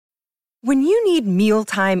When you need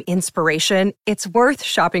mealtime inspiration, it's worth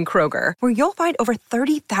shopping Kroger, where you'll find over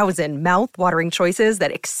 30,000 mouth-watering choices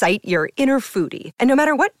that excite your inner foodie. And no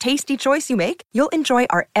matter what tasty choice you make, you'll enjoy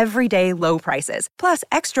our everyday low prices, plus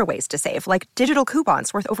extra ways to save, like digital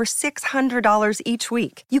coupons worth over $600 each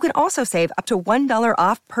week. You can also save up to $1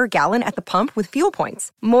 off per gallon at the pump with fuel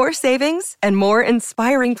points. More savings and more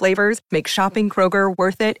inspiring flavors make shopping Kroger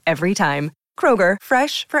worth it every time. Kroger,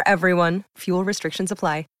 fresh for everyone. Fuel restrictions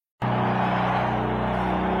apply.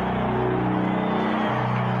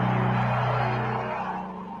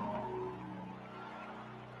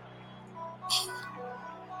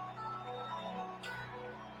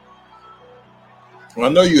 Well,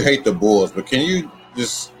 I know you hate the Bulls, but can you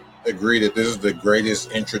just agree that this is the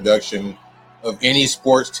greatest introduction of any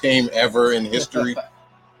sports team ever in history?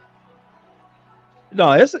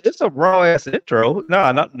 No, it's a raw ass intro.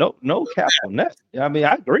 No cap on that. I mean,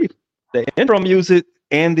 I agree. The intro music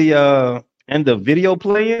and the video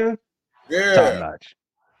playing, Yeah. top notch.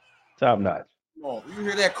 Top notch. Come on, you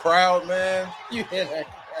hear that crowd, man? You hear that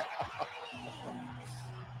crowd?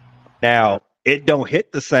 Now, it don't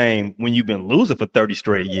hit the same when you've been losing for 30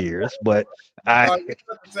 straight years, but It's not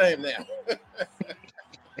the same now.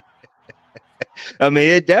 I mean,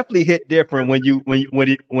 it definitely hit different when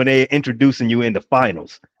they introducing you in the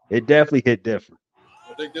finals. It definitely hit different.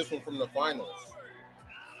 I think this one from the finals.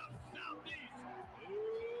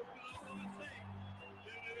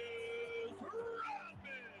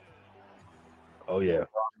 Oh yeah,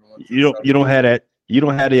 you don't have that. You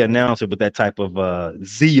don't have the announcer with that type of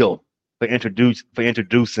zeal for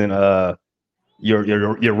introducing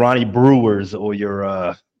your Ronnie Brewers or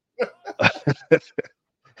your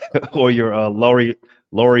or your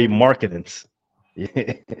Laurie Marketings.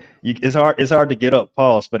 It's hard to get up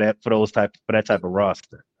pause for that type of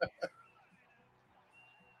roster.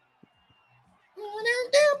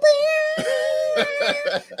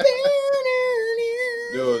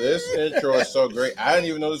 Dude, this intro is so great. I didn't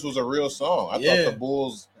even know this was a real song. I thought the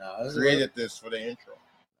Bulls created this for the intro.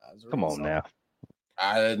 Come on now.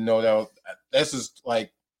 I didn't know that. This is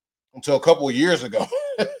like until a couple of years ago.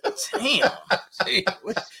 Damn.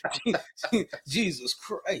 Jesus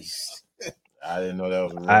Christ. I didn't know that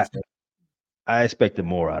was a real song. I expected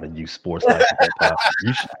more out of you, sports like hip-hop.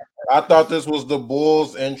 I thought this was the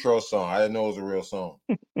Bulls intro song. I didn't know it was a real song.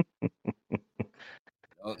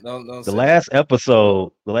 The last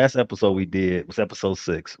episode we did was episode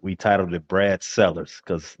 6. We titled it Brad Sellers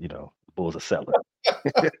because the Bulls are sellers.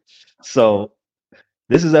 So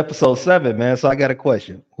this is episode 7, man. So I got a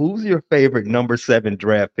question. Who's your favorite number 7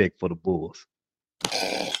 draft pick for the Bulls?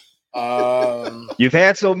 You've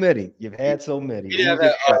had so many. Who's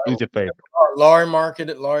your favorite? Laurie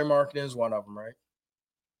Marketing is one of them, right?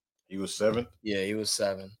 He was 7? Yeah, he was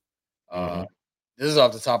 7. Mm-hmm. This is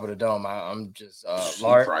off the top of the dome. I'm just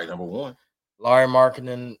Laurie probably number 1. Laurie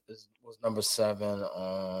Marketing was number 7.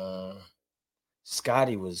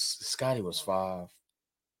 Scotty was 5.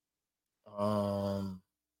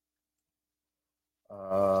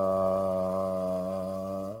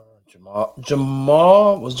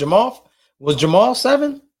 Jamal was Jamal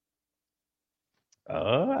 7?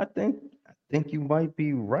 I think you might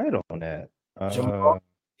be right on that. You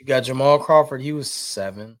got Jamal Crawford. He was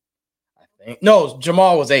 7, I think. No,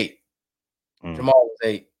 Jamal was 8. Jamal was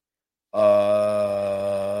 8.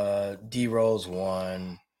 D Rose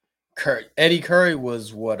 1. Eddie Curry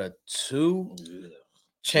was what, a 2?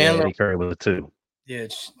 Chandler. Yeah, Eddie Curry was a 2. Yeah,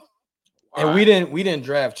 and we didn't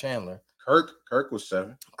draft Chandler. Kirk was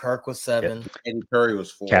 7. Kirk was 7. Yep. Eddie Curry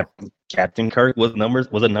was 4. Captain Kirk was a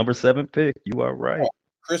number 7 pick. You are right.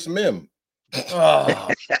 Chris Mim. He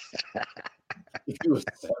was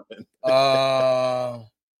 7.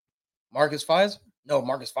 Marcus Fizer? No,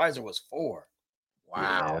 Marcus Fizer was 4.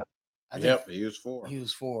 Wow. Yeah. He was 4. He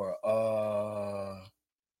was 4.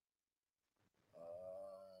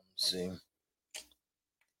 Let's see.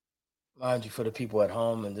 Mind you, for the people at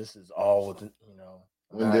home, and this is all with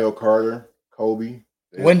Wendell Carter, Kobe.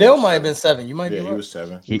 Wendell might have been 7. You might be right. He was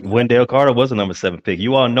 7. Wendell Carter was a number 7 pick.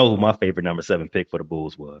 You all know who my favorite number 7 pick for the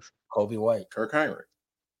Bulls was. Kobe White. Kirk Hinrich.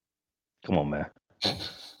 Come on, man.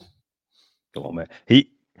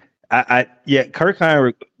 Kirk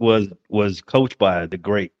Hinrich was coached by the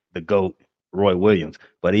GOAT, Roy Williams,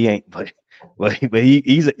 but he ain't. But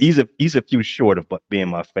he's a few short of being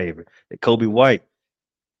my favorite. Kobe White,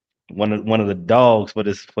 one of the dogs for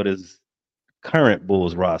this current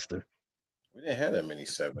Bulls roster. We didn't have that many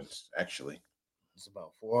 7s, actually. It's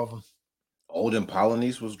about 4 of them. Olden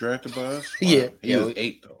Polynice was drafted by us. Yeah, he was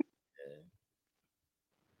 8 though.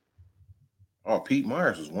 Oh, Pete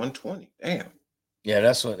Myers was 120. Damn. Yeah,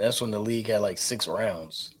 that's when the league had like 6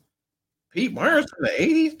 rounds. Pete Myers in the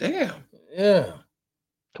 80s? Damn. Yeah.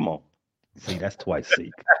 Come on. See, that's twice,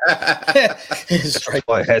 Zeke. Straight.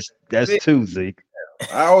 That's two, Zeke.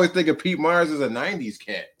 I always think of Pete Myers as a 90s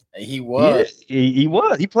cat. He was. He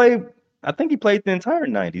was. He played, I think he played the entire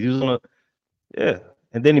 90s. He was on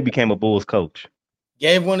and then he became a Bulls coach.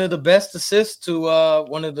 Gave one of the best assists to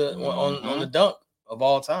one of the on the dunk of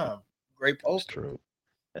all time. Great poster.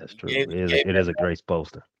 That's true. It is a great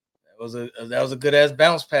poster. That was a good ass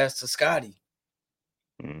bounce pass to Scotty.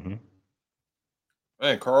 Mm-hmm.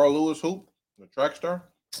 Man, Carl Lewis Hoop, the track star.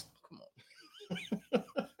 Come on.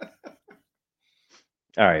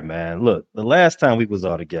 All right, man. Look, the last time we was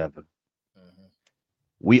all together,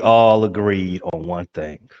 we all agreed on one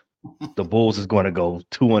thing. The Bulls is going to go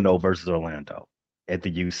 2-0 versus Orlando at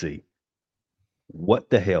the UC. What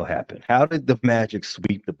the hell happened? How did the Magic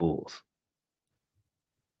sweep the Bulls?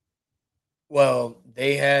 Well,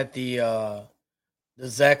 they had the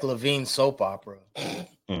Zach LaVine soap opera,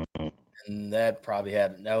 and that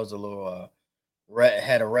was a little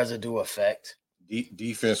had a residue effect.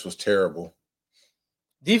 Defense was terrible.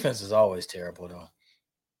 Defense is always terrible, though.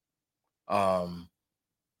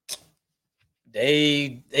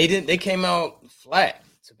 They came out flat,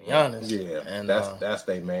 to be honest. Yeah, and that's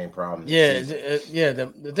their main problem. Yeah,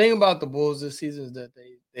 the thing about the Bulls this season is that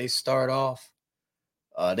they start off.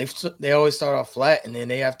 They always start off flat, and then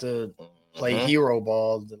they have to play hero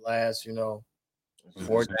ball the last,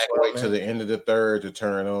 wait to the end of the third to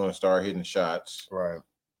turn on and start hitting shots. Right.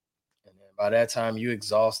 And then by that time, you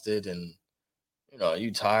exhausted and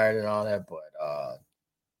you tired and all that. But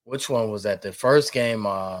which one was that? The first game,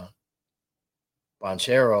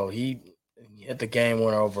 Banchero, he hit the game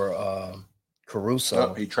winner over Caruso.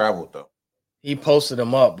 No, he traveled though. He posted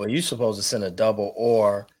him up, but you're supposed to send a double,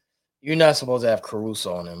 or you're not supposed to have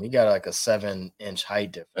Caruso on him. He got like a 7-inch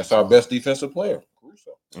height difference. That's our best defensive player,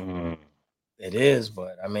 Caruso. Mm-hmm. It is,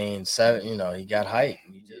 but I mean, 7. He got height.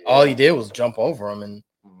 All he did was jump over him, and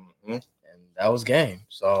that was game.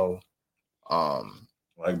 So,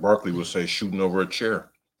 like Barkley would say, shooting over a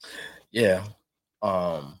chair. Yeah.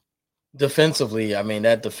 Defensively, I mean,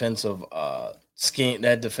 that defensive scheme,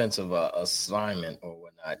 that defensive assignment or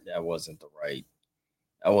whatnot, that wasn't the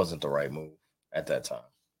right move at that time.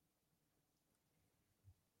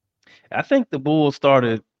 I think the Bulls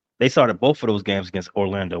started both of those games against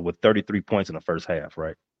Orlando with 33 points in the first half,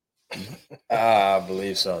 right? I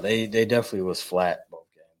believe so. They definitely was flat both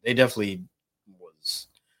games. They definitely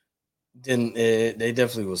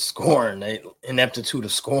was scoring. They ineptitude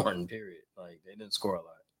of scoring, period. Like they didn't score a lot.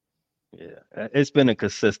 Yeah, it's been a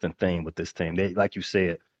consistent theme with this team. They, like you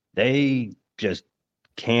said, they just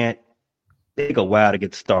can't take a while to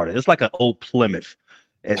get started. It's like an old Plymouth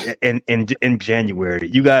in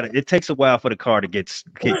January. It takes a while for the car to get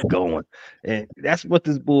going, and that's what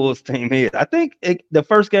this Bulls team is. I think the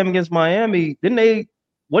first game against Miami,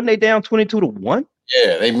 wasn't they down 22-1?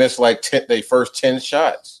 Yeah, they missed like their first 10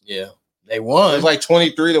 shots. Yeah, they won. It was like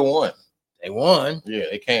 23-1. They won. Yeah,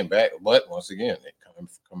 they came back, but once again, they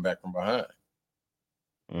come back from behind.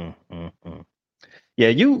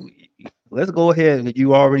 Yeah, let's go ahead.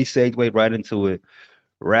 You already segued right into it.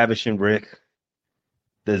 Ravishing Rick,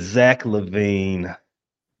 the Zach LaVine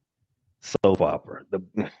soap opera.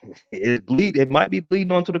 It might be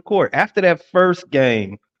bleeding onto the court after that first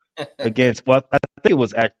game against. Well, I think it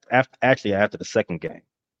was after the second game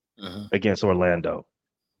against Orlando.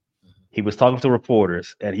 He was talking to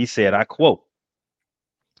reporters, and he said, I quote,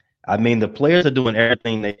 "I mean, the players are doing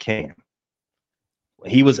everything they can."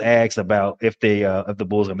 He was asked about if the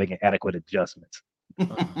Bulls are making adequate adjustments.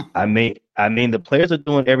 I mean, the players are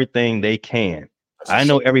doing everything they can. I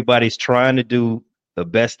know everybody's trying to do the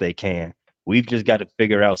best they can. We've just got to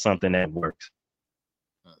figure out something that works.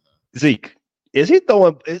 Zeke, is he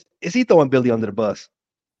throwing Billy under the bus?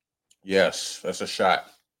 Yes, that's a shot.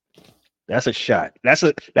 That's a shot. That's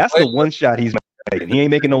the one shot he's making. He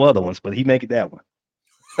ain't making no other ones, but he making that one.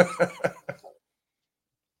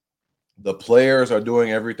 The players are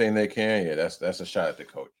doing everything they can. Yeah, that's a shot at the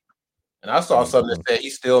coach. And I saw something that said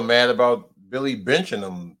he's still mad about Billy benching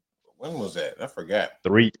him. When was that? I forgot.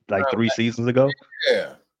 3 seasons ago.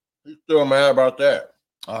 Yeah, he's still mad about that.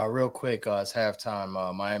 Real quick, it's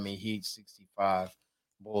halftime. Miami Heat 65,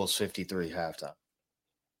 Bulls 53 halftime.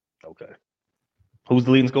 Okay. Who's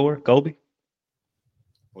the leading scorer? Kobe?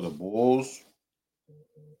 For the Bulls?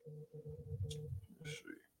 Let's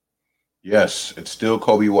see. Yes, it's still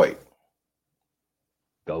Kobe White.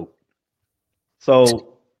 Go.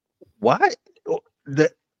 So why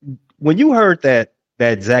when you heard that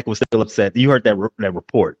Zach was still upset, you heard that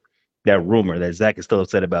report, that rumor that Zach is still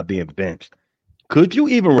upset about being benched. Do you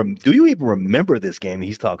even remember this game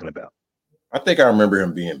he's talking about? I think I remember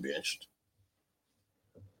him being benched.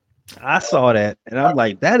 I saw that, and I'm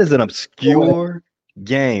like, that is an obscure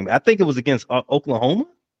game. I think it was against Oklahoma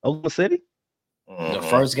City. The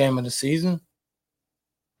first game of the season?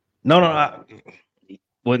 No.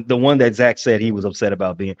 When the one that Zach said he was upset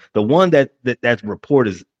about being the one that report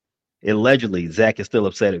is allegedly Zach is still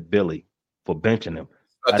upset at Billy for benching him.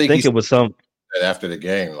 I think it was some after the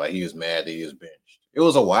game, like he was mad that he was benched. It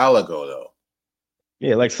was a while ago though.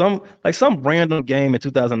 Yeah, like some random game in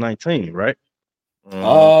 2019, right?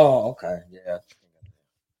 Oh, okay, yeah,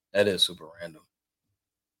 that is super random.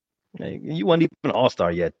 Hey, you weren't even an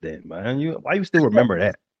all-star yet, then, man. Why you still remember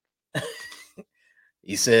that?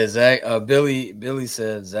 He says Zach. Billy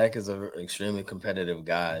said Zach is an extremely competitive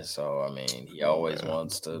guy. So I mean, he always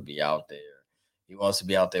wants to be out there. He wants to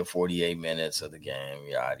be out there 48 minutes of the game.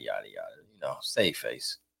 Yada yada yada. You know, save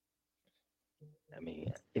face. I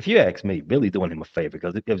mean, if you ask me, Billy's doing him a favor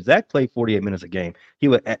because if Zach played 48 minutes a game, he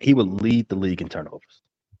would lead the league in turnovers.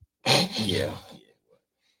 Yeah.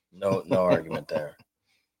 No argument there.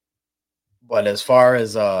 But as far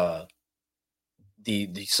as the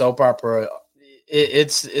soap opera,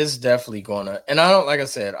 it's definitely gonna. And I don't, like I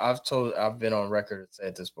said, I've been on record and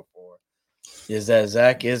said this before, is that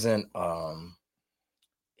Zach isn't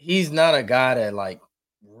he's not a guy that like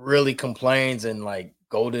really complains and like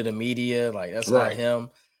go to the media. Like that's not him.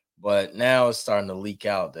 But now it's starting to leak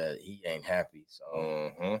out that he ain't happy.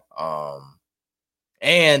 So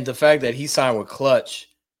and the fact that he signed with Clutch,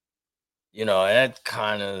 you know, that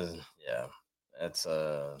kind of that's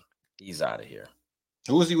he's out of here.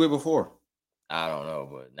 Who was he with before? I don't know,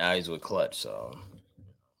 but now he's with Clutch. So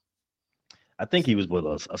I think he was with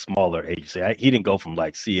a smaller agency. He didn't go from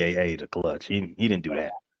like CAA to Clutch. He didn't do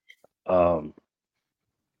that.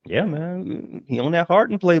 Yeah, man, he on that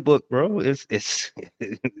Harden playbook, bro. It's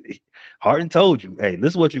Harden told you, hey,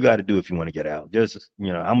 this is what you got to do if you want to get out. Just I'm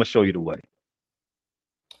gonna show you the way.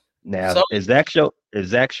 Now, is Zach show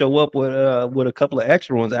up with a couple of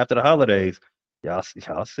extra ones after the holidays? Y'all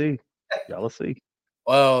see. Y'all will see.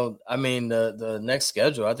 Well, I mean, the next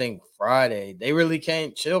schedule, I think Friday, they really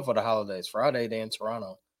can't chill for the holidays. Friday, they in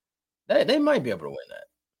Toronto. They might be able to win that.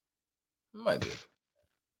 Might be.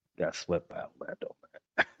 Got swept by Orlando,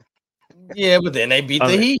 man. Yeah, but then they beat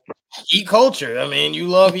the Heat. Heat culture. I mean, you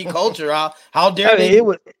love Heat culture. How dare they? It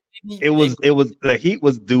was the Heat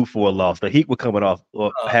was due for a loss. The Heat were coming off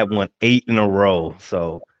had won 8 in a row.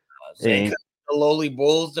 So the lowly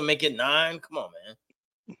Bulls to make it 9. Come on, man.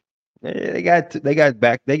 They got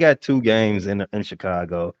 2 games in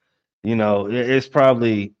Chicago. You know, it's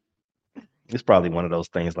probably one of those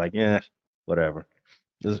things like, whatever.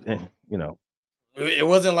 Just, you know. It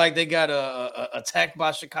wasn't like they got attacked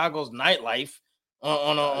by Chicago's nightlife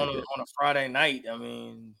on a Friday night. I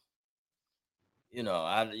mean,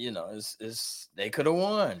 it's they could have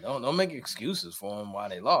won. Don't make excuses for them why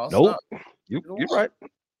they lost. Nope. You're right.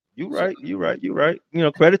 You're right. You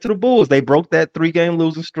know, credit to the Bulls. They broke that 3-game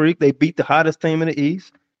losing streak. They beat the hottest team in the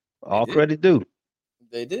East. All credit due.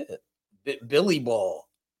 They did. Billy Ball.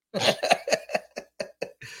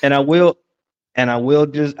 And I will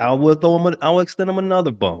throw him. I'll extend him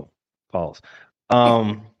another bone. Pause.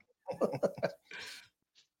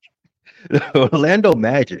 Orlando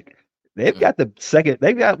Magic. They've got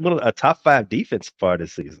a top 5 defense far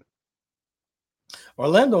this season.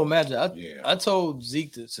 Orlando Magic. I told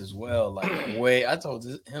Zeke this as well. Like I told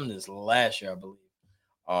him this last year, I believe.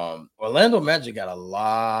 Orlando Magic got a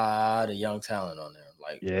lot of young talent on there.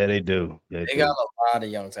 Like they do. They got a lot of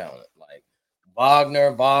young talent. Like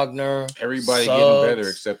Wagner. Everybody getting better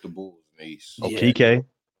except the Bulls in the East. Okike.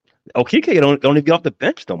 Okike don't even get off the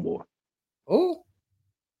bench no more. Who?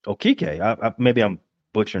 Okike. Maybe I'm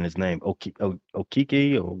butchering his name.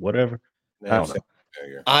 Okike or whatever. I don't know.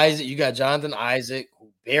 Isaac, you got Jonathan Isaac, who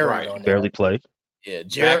barely played. Yeah,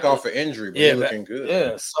 back off an injury, but looking good.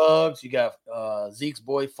 Yeah, Suggs. You got Zeke's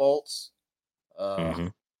boy Fultz,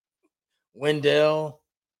 Wendell.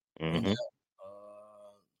 Mm-hmm.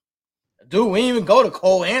 Dude, we didn't even go to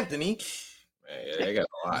Cole Anthony. Man, they got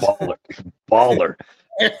a lot. Baller.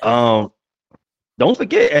 Don't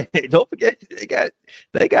forget, they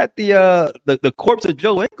got the corpse of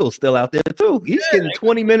Joe Ingles still out there too. He's getting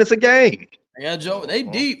 20 minutes a game. Yeah, Joe, they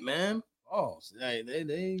deep, man. Oh,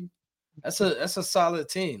 they that's a solid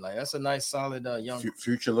team. Like that's a nice, solid young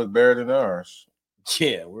future. Look better than ours.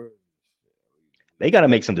 Yeah, they got to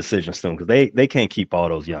make some decisions soon because they can't keep all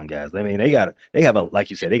those young guys. I mean, they have like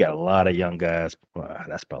you said, they got a lot of young guys. Well,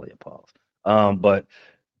 that's probably a pause. But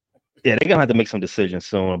yeah, they're gonna have to make some decisions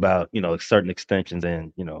soon about certain extensions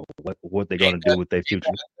and what they're gonna do with their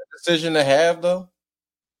future. Decision to have though.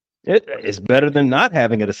 It's better than not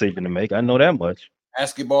having a decision to make. I know that much.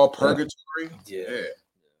 Basketball purgatory. Yeah.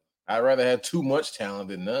 I'd rather have too much talent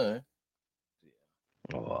than none.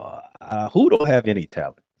 Who don't have any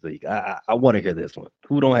talent? Zeke? I want to hear this one.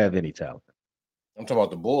 Who don't have any talent? I'm talking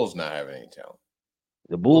about the Bulls not having any talent.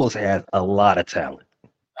 The Bulls have a lot of talent.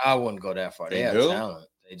 I wouldn't go that far. They have do? talent.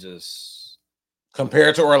 They just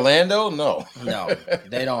Compared to Orlando, no. no,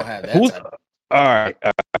 they don't have that. Who's talent. all right?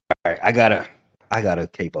 I gotta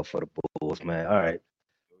cape up for the Bulls, man. All right.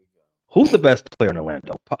 Who's the best player in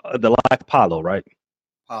Orlando? The like Paulo, right?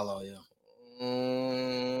 Paulo, yeah.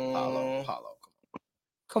 Mm, Paulo.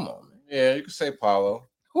 Come on, man. Yeah, you can say Paulo.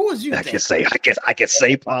 Who was you? I can say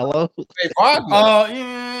Paulo. Say Wagner.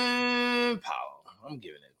 Paulo. I'm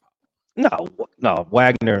giving it. No,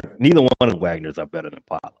 Wagner. Neither one of the Wagners are better than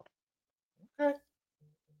Paulo. Okay.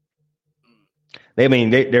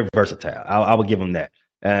 They're versatile. I would give them that.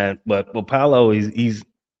 But Paulo, he's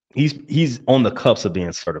on the cusp of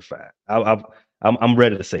being certified. I'm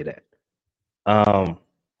ready to say that.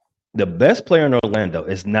 The best player in Orlando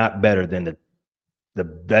is not better than the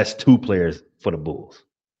best two players for the Bulls.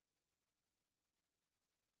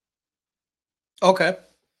 Okay.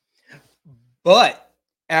 But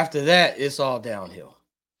after that, it's all downhill.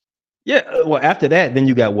 Yeah. Well, after that, then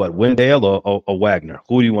you got what? Wendell or Wagner?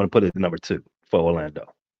 Who do you want to put at number 2 for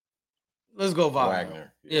Orlando? Let's go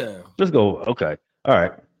Wagner. Yeah. Let's go. Okay. All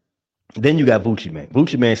right. Then you got Vucci Man.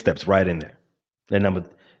 Vucci Man steps right in there.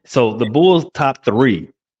 So the Bulls' top 3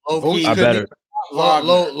 Low key, are better.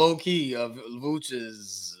 low key. Vooch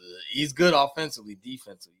is he's good offensively,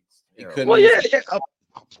 defensively. Well, yeah.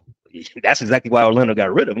 That's exactly why Orlando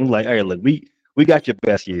got rid of him. Like, hey, look, we got your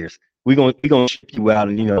best years. We're gonna ship you out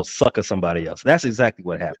and sucker somebody else. That's exactly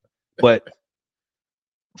what happened. But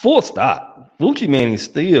full stop. Vucci Man is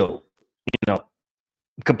still,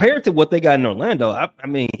 compared to what they got in Orlando. I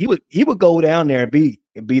mean, he would go down there and be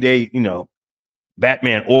they,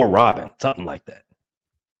 Batman or Robin, something like that.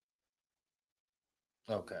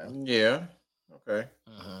 Okay. Yeah. Okay.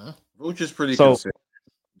 Vooch is pretty So- consistent.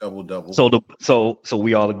 Double. So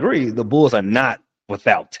we all agree the Bulls are not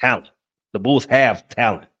without talent. The Bulls have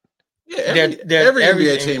talent. Yeah, every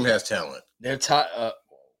NBA team has talent. They're top.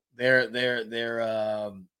 The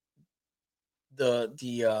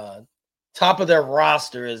top of their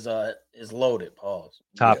roster is loaded. Pause.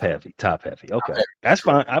 Top heavy. Okay, that's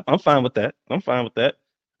fine. I'm fine with that. I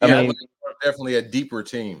mean, definitely a deeper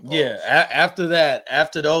team. Pause. Yeah. After that,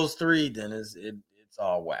 after those 3, then it's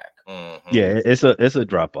all whack. yeah, it's a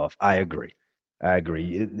drop off. I agree.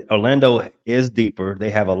 Orlando is deeper. They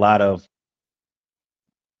have a lot of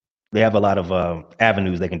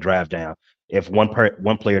avenues they can drive down. If one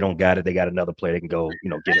player don't got it, they got another player they can go,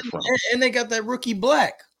 get it from. And they got that rookie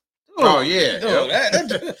Black. Dude, Oh yeah,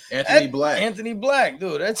 dude, Anthony Black. Anthony Black,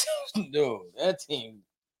 dude. That team,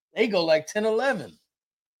 they go like 10-11.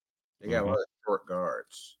 They got a lot of short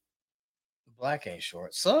guards. Black ain't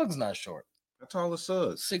short. Suggs not short. How tall is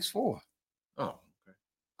Suggs? 6'4". Oh, okay.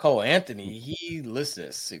 Cole Anthony, he listed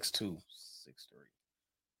as 6'2", 6'3".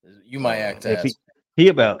 You might act If as he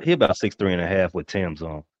about 6'3.5" with Tim's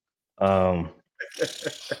on.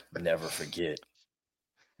 never forget.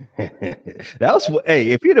 That was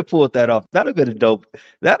if he'd have pulled that off, that'd have been a dope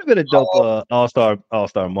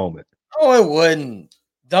all-star moment. Oh, it wouldn't.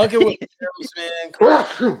 Duncan with man.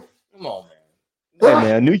 Come on, man. Hey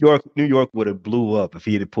man, New York would have blew up if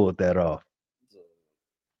he'd have pulled that off.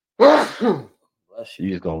 You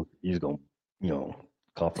just gonna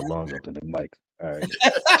cough a lung up in the mic. All right.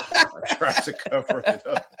 I tried to cover it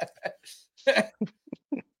up.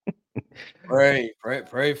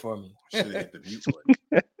 Pray for me. Should have hit the mute button.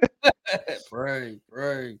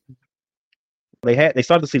 Pray. They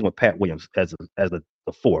started the season with Pat Williams as the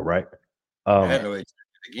 4, right? I had no idea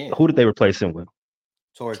again. Who did they replace him with?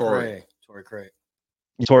 Torrey Craig.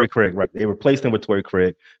 Torrey Craig, right? They replaced him with Torrey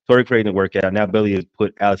Craig. Torrey Craig didn't work out. Now Billy has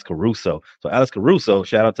put Alex Caruso. So Alex Caruso,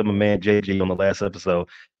 shout out to my man JG on the last episode.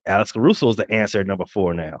 Alex Caruso is the answer at number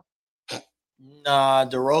 4 now. Nah,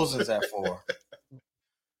 DeRozan's at 4.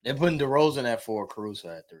 They're putting DeRozan at 4, Caruso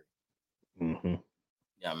at 3. Mm-hmm.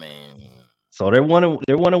 Yeah, I mean, so they're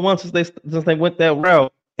 1-1 since they went that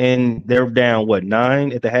route, and they're down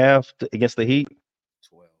 9 at the half against the Heat.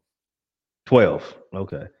 12.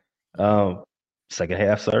 Okay. Second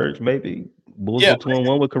half surge, maybe. Bulls go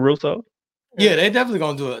 2-1 with Caruso. Yeah, they definitely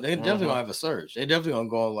gonna do it. They definitely gonna have a surge. They definitely gonna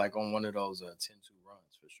go like on one of those 10-2 runs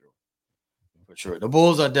for sure. For sure, the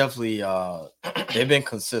Bulls are definitely they've been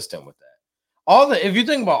consistent with that. If you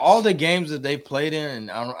think about all the games that they played in,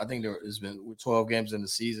 and I think there has been 12 games in the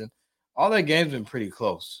season. All their games been pretty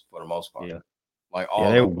close for the most part. Yeah, like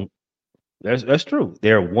all. That's true.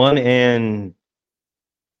 They're 1-5,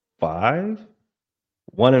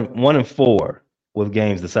 1-4 with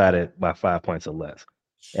games decided by 5 points or less,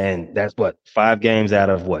 and that's what 5 games out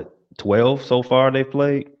of what 12 so far they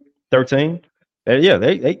played, 13. Yeah,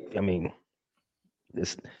 they. I mean,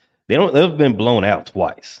 this they've been blown out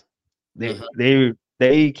twice. They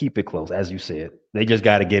keep it close, as you said. They just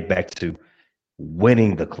got to get back to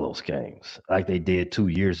winning the close games like they did 2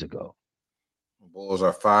 years ago. Bulls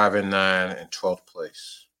are 5-9 in 12th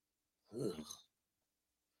place.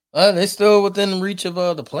 They're still within reach of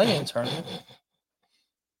the play-in tournament.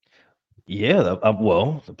 Yeah,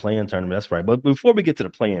 well, the play-in tournament, that's right. But before we get to the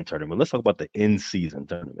play-in tournament, let's talk about the in-season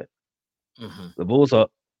tournament. The Bulls are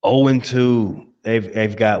 0-2.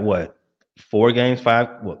 They've got what? 4 games,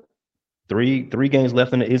 5, what? 3 games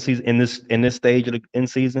left in the in-season in this stage of the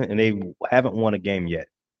in-season, and they haven't won a game yet.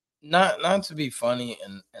 Not to be funny,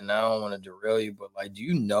 and I don't want to derail you, but like, do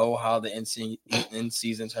you know how the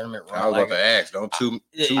in-season tournament runs? I was about to ask. Don't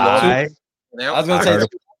I was gonna say,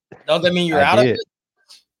 don't that mean you're out of it?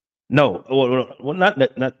 No, well, not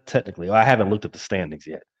technically. I haven't looked at the standings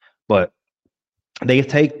yet, but they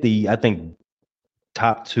take the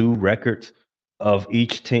top 2 records of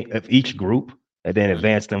each team of each group, and then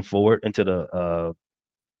advance them forward into the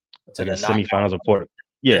semifinals report.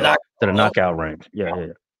 Yeah, to the knockout range.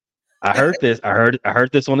 Yeah. I heard this. I heard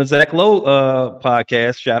this on the Zach Lowe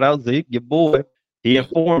podcast. Shout out Zeke, your boy. He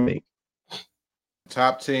informed me.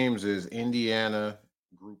 Top teams is Indiana,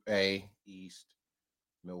 Group A, East.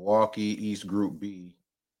 Milwaukee, East Group B.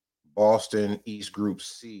 Boston, East Group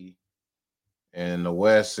C. And in the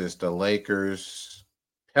West is the Lakers,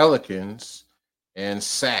 Pelicans, and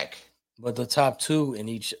SAC. But the top 2 in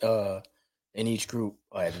each group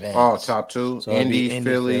are advanced. Oh, top 2. So Indy,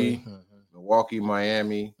 Philly, Milwaukee,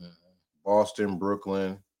 Miami, Boston,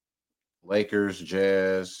 Brooklyn, Lakers,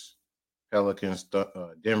 Jazz, Pelicans,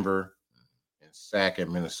 Denver, and SAC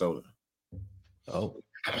in Minnesota. Oh,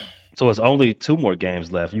 so it's only 2 more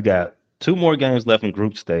games left. You got 2 more games left in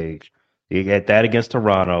group stage. You get that against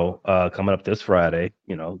Toronto coming up this Friday,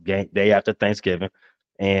 day after Thanksgiving.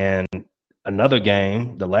 And another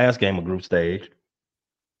game, the last game of group stage,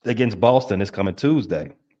 against Boston is coming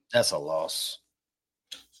Tuesday. That's a loss.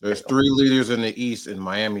 So there's 3 leaders in the East, and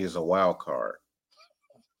Miami is a wild card.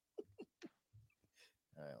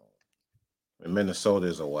 And Minnesota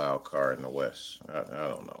is a wild card in the West. I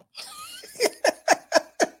don't know.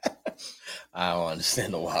 I don't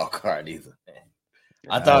understand the wild card either, man.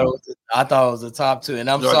 I thought it was the top 2, and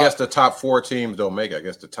I guess the top 4 teams don't make it. I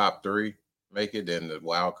guess the top 3 make it. Then the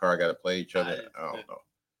wild card got to play each other. I don't know.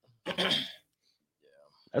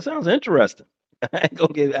 That sounds interesting. I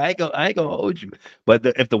ain't gonna hold you. But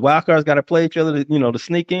if the wild cards got to play each other, to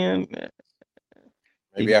sneak in,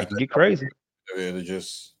 maybe after get crazy. It'll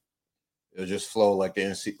just flow like the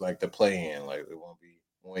NC, like the play-in. Like we won't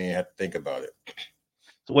even have to think about it.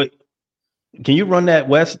 So wait, can you run that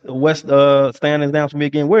West standings down for me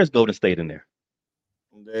again? Where's Golden State in there?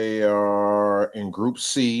 They are in Group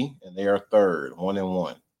C, and they are 3rd,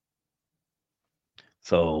 1-1.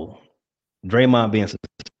 So Draymond being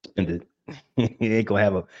suspended, he ain't gonna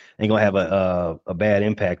have a bad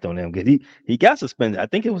impact on them because he got suspended. I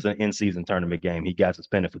think it was an in-season tournament game. He got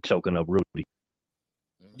suspended for choking up Rudy.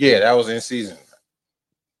 Yeah, that was in season.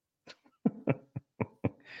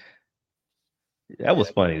 That was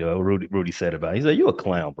funny though. Rudy said about it. He said, "You a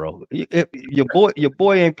clown, bro. Your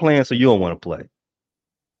boy ain't playing, so you don't want to play."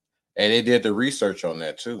 And they did the research on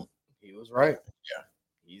that too. He was right. Yeah,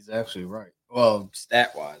 he's actually right. Well,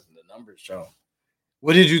 stat wise, the numbers show.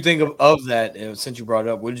 What did you think of that? Since you brought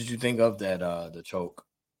it up, what did you think of that? The choke.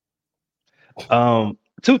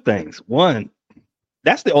 2 things. One,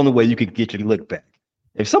 that's the only way you could get your lick back.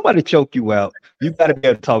 If somebody choke you out, you got to be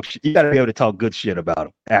able to talk. You got to be able to talk good shit about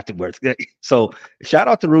them afterwards. So shout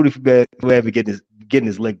out to Rudy for whoever getting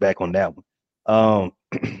his lick back on that one.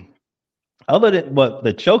 Other than but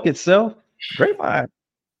the choke itself, Draymond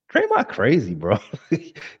crazy, bro.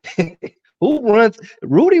 Who runs?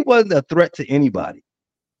 Rudy wasn't a threat to anybody.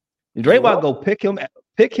 Draymond go pick him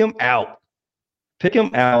out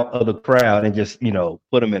of the crowd and just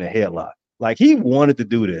put him in a headlock. Like he wanted to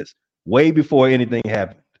do this way before anything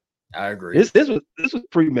happened. I agree. This was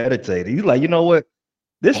premeditated. He's like, you know what?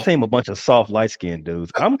 This team a bunch of soft, light skinned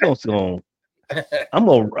dudes. I'm gonna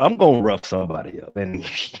rough somebody up, and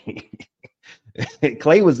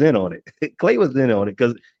Clay was in on it. Clay was in on it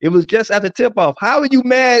because it was just at the tip off. How are you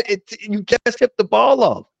mad? You just tipped the ball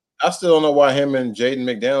off. I still don't know why him and Jaden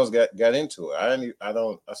McDaniels got into it.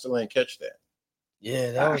 I still ain't catch that.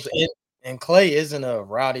 Yeah, that was it. And Clay isn't a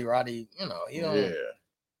rowdy. He don't. Yeah.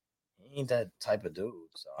 He he ain't that type of dude.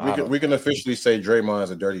 So we can officially say Draymond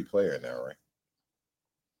is a dirty player now, right?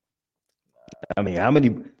 I mean,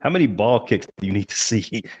 how many ball kicks do you need to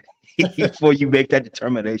see before you make that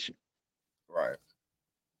determination? Right.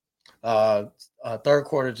 Third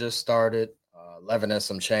quarter just started. 11 and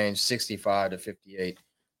some change, 65-58.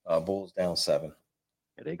 Bulls down 7.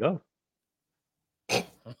 There they go. they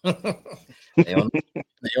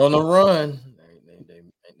on the run.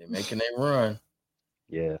 They making their run.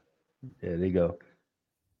 Yeah, there they go.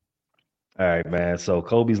 All right, man. So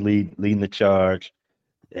Kobe's leading the charge.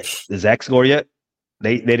 Does Zach score yet?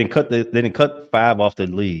 They didn't cut 5 off the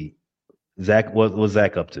lead. Zach, what's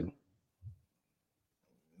Zach up to?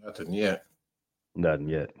 Nothing yet. Nothing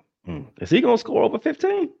yet. Is he gonna score over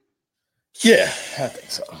 15? Yeah, I think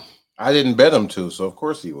so. I didn't bet him to, so of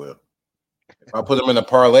course he will. If I put him in a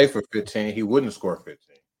parlay for 15, he wouldn't score 15.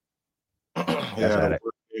 He had the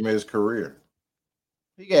worst game of his career.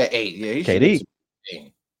 He got 8. Yeah, he KD.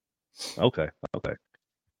 Okay.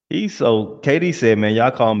 KD said, man,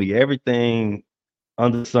 y'all call me everything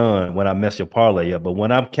under the sun when I mess your parlay up, but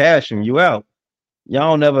when I'm cashing you out,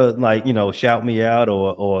 y'all never shout me out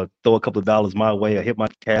or throw a couple of dollars my way or hit my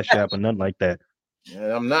cash app or nothing like that.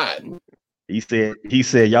 Yeah, I'm not. He said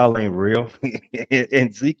y'all ain't real.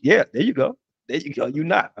 And Zeke, yeah, there you go. You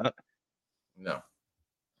not, huh? No.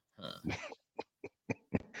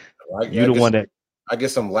 One that I get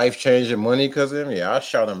some life-changing money because of him. Yeah, I'll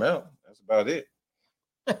shout him out. That's about it.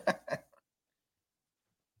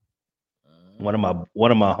 One of my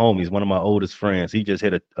homies, one of my oldest friends, he just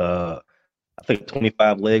hit I think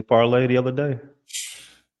 25 leg parlay the other day.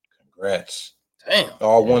 Congrats. Damn.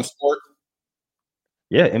 All one sport?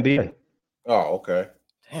 Yeah, NBA. Oh, okay.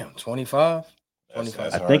 Damn, 25?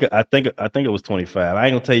 25. I think it was 25. I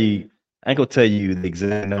ain't gonna tell you the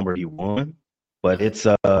exact number he won, but there's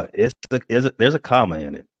a comma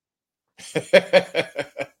in it.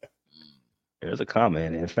 There's a comma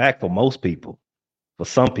in it. In fact, for most people, for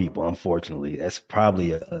some people, unfortunately, that's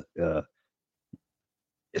probably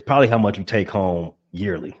it's probably how much you take home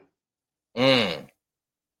yearly. That's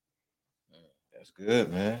good,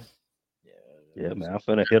 man. Yeah, man. I'm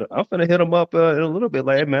finna hit him up in a little bit.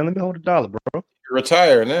 Like, hey, man, let me hold $1, bro. You're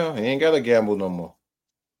retired now. He ain't got to gamble no more.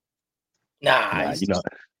 Nah,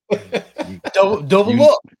 double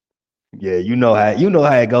up. Yeah, you know how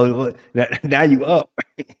it goes. Now you up.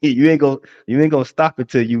 you ain't gonna stop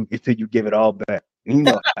until you give it all back. You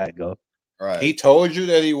know how it goes. Right. He told you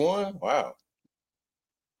that he won? Wow.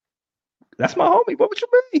 That's my homie. What would you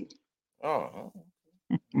mean? Oh.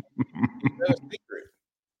 That's a secret.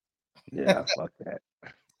 Yeah, fuck that.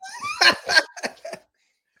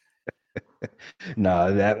 Nah,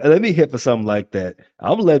 let me hit for something like that.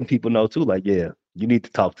 I'm letting people know too, like, yeah, you need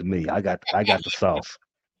to talk to me. I got the sauce.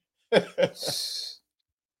 That's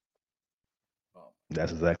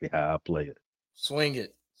exactly how I play it. Swing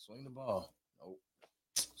it. Swing the ball. Nope.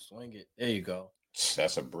 Swing it. There you go.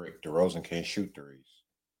 That's a brick. DeRozan can't shoot threes.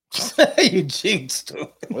 You jinxed him.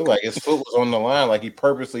 Looked like his foot was on the line, like he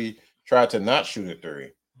purposely tried to not shoot a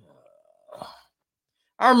three.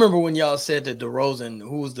 I remember when y'all said that DeRozan,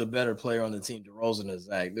 who was the better player on the team, DeRozan or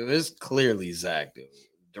Zach? Dude, it's clearly Zach, dude.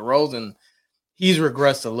 DeRozan, he's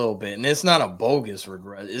regressed a little bit, and it's not a bogus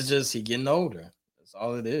regret. It's just he getting older. That's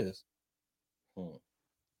all it is.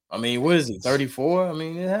 I mean, what is he, 34? I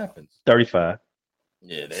mean, it happens. 35.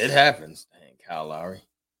 Yeah, it happens. Dang, Kyle Lowry.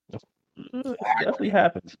 It definitely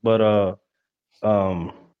happens. But I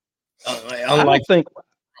don't think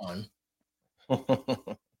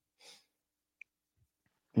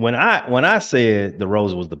when I said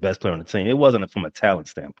DeRozan was the best player on the team, it wasn't from a talent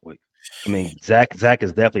standpoint. I mean, Zach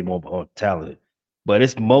is definitely more talented, but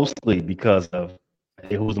it's mostly because of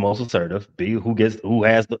A, who's the most assertive, B, who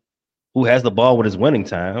has the ball when it's winning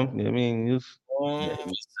time. I mean,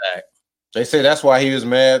 Zach. They say that's why he was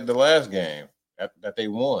mad the last game that they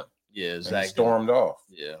won. Yeah, Zach stormed off.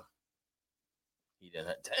 Yeah, he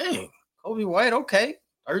didn't. Dang, Kobe White. Okay,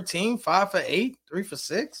 13, 5 for 8, 3 for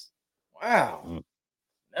 6. Wow,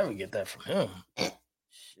 never get that from him.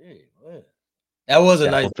 Shit, what? That was a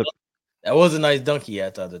nice dunk he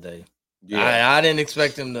had the other day. Yeah, I didn't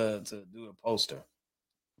expect him to do a poster.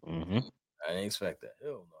 Mm-hmm. I didn't expect that.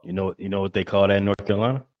 Hell no. You know what they call that in North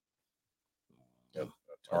Carolina?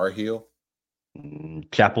 Tar Heel.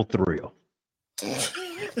 Chapel Thrill.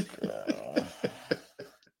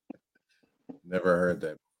 Never heard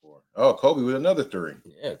that before. Oh, Kobe with another 3.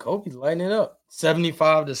 Yeah, Kobe's lighting it up.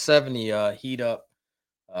 75-70. Heat up.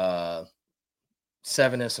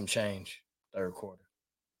 7 and some change. Third quarter.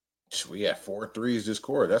 We had 4 threes this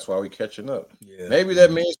quarter. That's why we catching up. Yeah. Maybe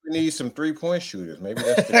that means we need some 3-point shooters. Maybe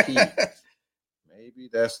that's the key. Maybe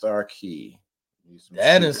that's our key.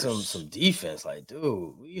 That is some defense. Like,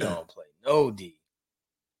 dude, we don't play no D.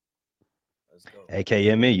 Let's go.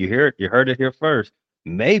 AKME, you heard it here first.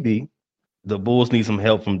 Maybe the Bulls need some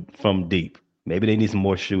help from deep. Maybe they need some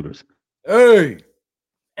more shooters. Hey,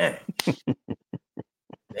 man.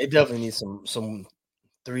 They definitely need some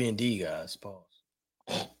 3-and-D guys.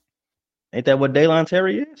 Pause. Ain't that what Daylon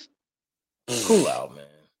Terry is? Cool out, man.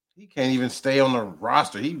 He can't even stay on the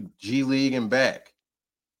roster. He G League and back.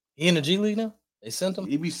 He in the G League now? They sent him?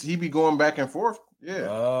 He be going back and forth.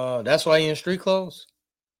 Yeah. That's why he in street clothes?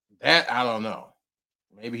 That I don't know.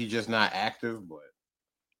 Maybe he's just not active, but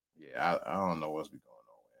yeah, I don't know what's going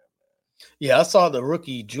on, man. Yeah, I saw the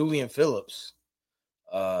rookie Julian Phillips.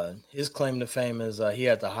 His claim to fame is he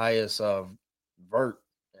had the highest vert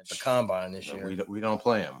at the combine this year. We don't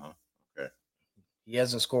play him, huh? Okay. He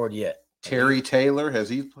hasn't scored yet. Terry Taylor, has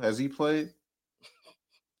he played?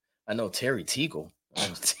 I know Terry Teagle.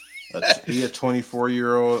 He a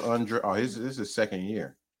 24-year-old this is his second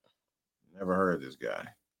year. Never heard of this guy.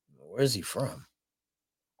 Where's he from?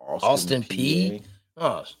 Austin P.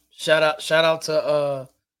 Oh, shout out to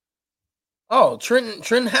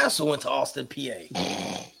Trenton Hassel went to Austin, PA.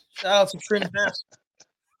 Shout out to Trenton Hassel.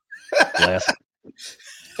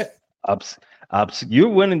 You're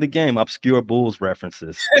winning the game. Obscure Bulls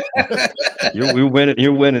references. You're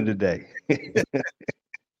winning today.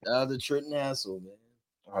 The Trenton Hassel, man.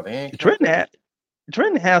 Oh, they ain't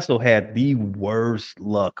Trenton Hassel had the worst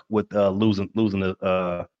luck with losing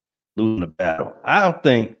the battle. I don't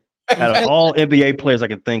think out of all NBA players I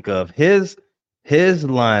can think of, his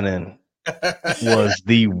lining was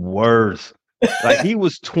the worst. Like he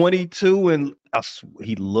was 22 and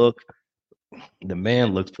the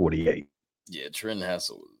man looked 48. Yeah, Trenton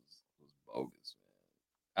Hassel was bogus,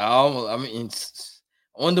 man.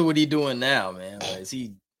 I wonder what he doing now, man. Like, is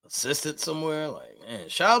he assisted somewhere? Like, man,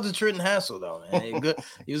 shout out to Trenton Hassel though, man.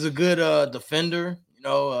 He was a good defender. You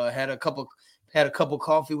know, had a couple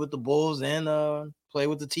coffee with the Bulls and played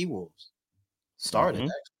with the T-Wolves.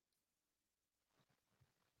 Started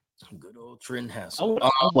actually. Good old Trenton Hassel.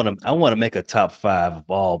 I want to make a top 5 of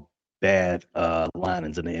all bad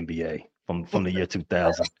linings in the NBA from the year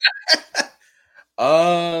 2000.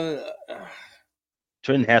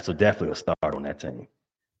 Trenton Hassel definitely a start on that team.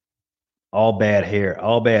 All bad hair.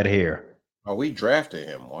 Oh, we drafted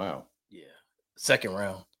him. Wow. Yeah. Second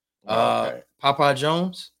round. Okay. Popeye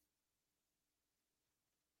Jones.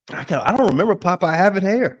 I don't remember Popeye having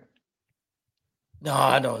hair. No,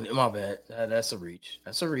 I don't. My bad. That's a reach.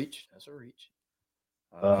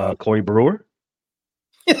 Corey Brewer.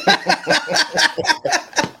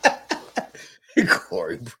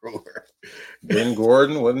 Corey Brewer. Ben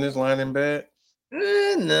Gordon, wasn't his lining bad?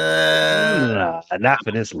 Nah, not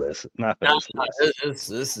for this list.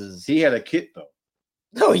 This is. He had a kit though.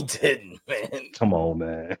 No, he didn't, man. Come on,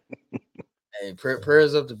 man. Hey,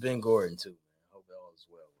 prayers up to Ben Gordon too. Hope all is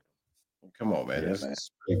well. Come on, man. This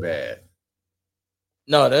is pretty bad.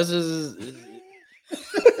 No, this is.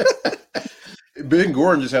 Ben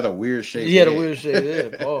Gordon just had a weird shape. He had a weird shape. Yeah,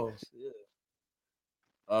 pause. Yeah.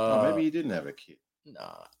 Maybe he didn't have a kid.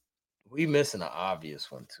 Nah, we missing an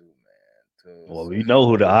obvious one too, man. Well, we know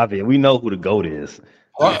who the GOAT is.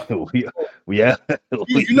 It's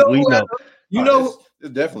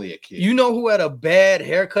definitely a kid. You know who had a bad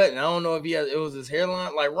haircut, and I don't know if it was his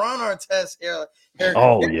hairline, like Ron Artest's haircut.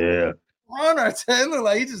 Oh yeah, Ron Artest looked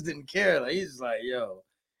like he just didn't care. Like he's just like, yo,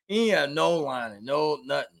 he ain't had no lining, no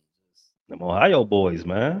nothing. Them Ohio boys,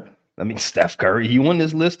 man. I mean, Steph Curry, you on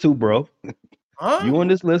this list too, bro. Huh? You on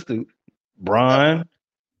this list too. Bron,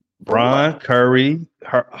 Curry,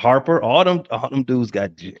 Harper, all them dudes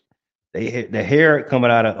got the hair coming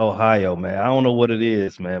out of Ohio, man. I don't know what it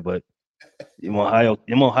is, man, but them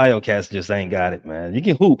Ohio cats just ain't got it, man. You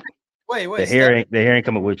can hoop. Wait, the hair ain't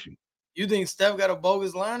coming with you. You think Steph got a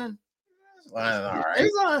bogus lining? Lining all right.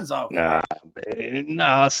 His line's off. Nah,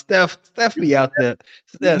 Steph be out there.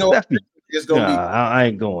 Steph be. It's gonna be. I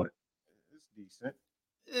ain't going. It's decent.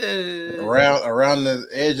 Around the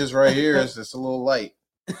edges right here, it's just a little light.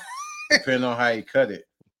 Depending on how you cut it.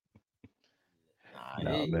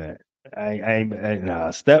 Nah, man.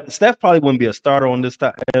 Nah. Steph probably wouldn't be a starter on this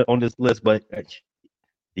list, but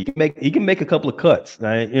he can make a couple of cuts.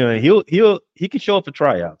 Right? You know, he can show up for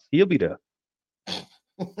tryouts. He'll be there.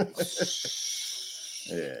 Yeah,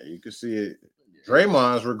 you can see it.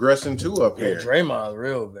 Draymond's regressing too up here. Draymond's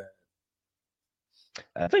real bad.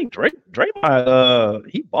 I think Draymond,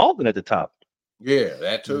 he balling at the top. Yeah,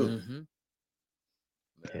 that too. Mm-hmm.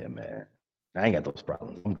 Yeah, man. I ain't got those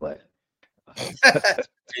problems. I'm glad.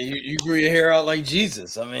 You grew your hair out like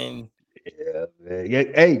Jesus. I mean, yeah, man. Yeah,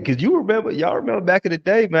 hey, because y'all remember back in the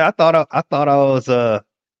day, man. I thought I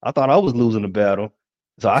was losing the battle.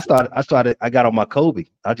 So I got on my Kobe.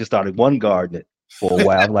 I just started one guarding it for a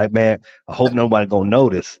while. I'm like, man, I hope nobody gonna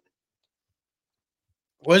notice.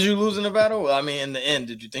 Was you losing the battle? I mean, in the end,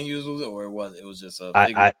 did you think you was losing, or it was just a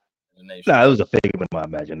figure I of imagination? No, it was a figment of my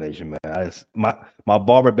imagination, man. My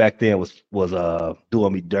barber back then was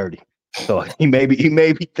doing me dirty. So he made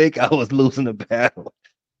me think I was losing the battle.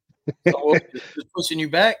 So just pushing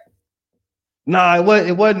you back? No,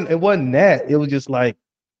 it wasn't that. It was just like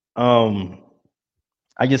I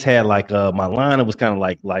just had like my line was kind of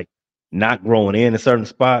like not growing in certain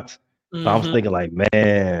spots. So I was thinking like,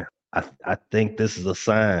 man, I think this is a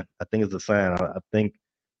sign. I think it's a sign. I think,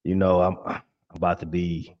 I'm about to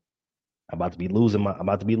be losing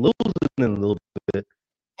in a little bit.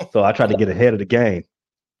 So I tried to get ahead of the game.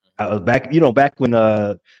 I was back when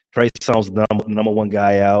Trey Songz was the number one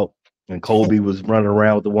guy out and Kobe was running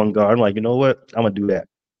around with the one guard. I'm like, you know what? I'm gonna do that.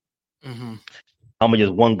 I'm gonna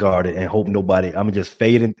just one guard it and hope nobody. I'm gonna just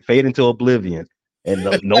fade into oblivion, and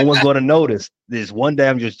no one's gonna notice. This one day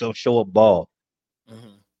I'm just gonna show up ball.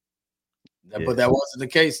 But that wasn't the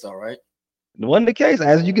case, though, right? It wasn't the case,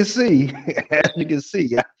 as you can see.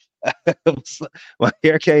 My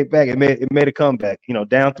hair came back. It made a comeback.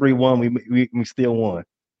 Down 3-1, we still won.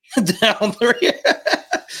 Down 3.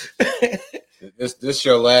 This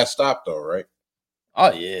your last stop, though, right?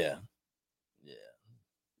 Oh yeah.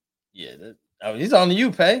 He's on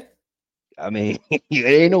you, Pay. I mean, you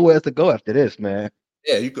ain't nowhere else to go after this, man.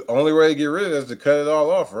 Yeah, only way to get rid of it is to cut it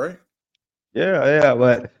all off, right? Yeah,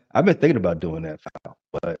 but I've been thinking about doing that,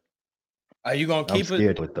 but are you gonna keep it? I'm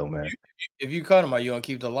scared of it though, man. If you cut them, are you gonna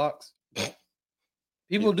keep the locks?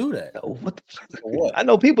 People do that. What? I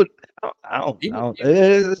know people. I don't.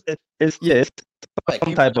 It's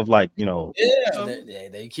some type of like. Yeah,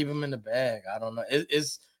 they keep them in the bag. I don't know.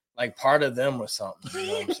 It's like part of them or something. You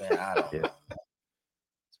know what I'm saying? I don't know.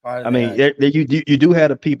 I mean, you do have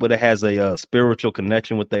the people that has a spiritual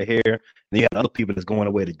connection with their hair. And you have other people that's going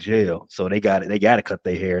away to jail, so they got to cut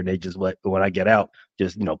their hair, and they just when I get out,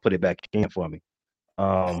 just put it back in for me.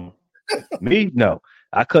 Me, no.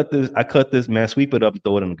 I cut this, man. Sweep it up and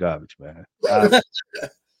throw it in the garbage, man. I'm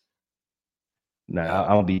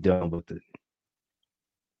gonna be done with it.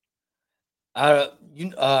 I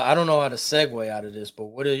don't know how to segue out of this, but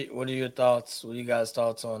what are your thoughts? What are you guys'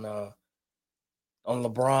 thoughts on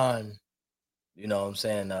LeBron? You know what I'm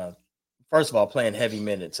saying? First of all, playing heavy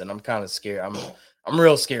minutes, and I'm kind of scared. I'm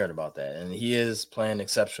real scared about that. And he is playing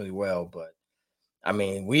exceptionally well, but I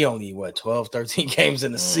mean, we only 12, 13 games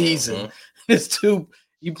in the season.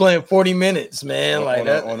 You playing 40 minutes, man.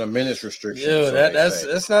 On a minutes restriction. Yeah,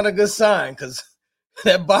 that's not a good sign because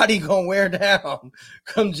that body gonna wear down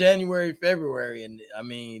come January, February. And I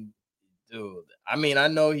mean, dude, I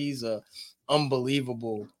know he's a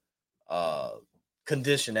unbelievable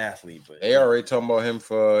conditioned athlete, but they already talking about him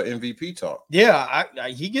for MVP talk. Yeah,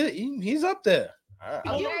 he's up there.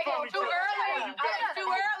 Too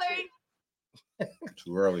early.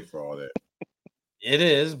 Too early for all that. It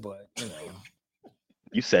is, but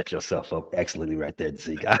you set yourself up excellently right there,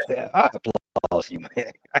 Zeke. I applaud you,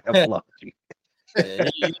 man. I applaud you.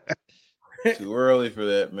 Too early for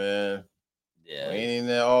that, man. Yeah, we ain't in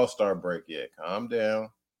that All-Star break yet. Calm down.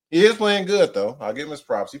 He is playing good, though. I'll give him his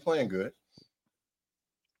props. He's playing good.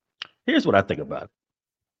 Here's what I think about it.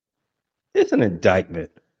 It's an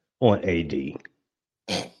indictment on AD.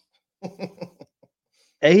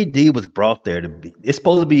 AD was brought there to be. It's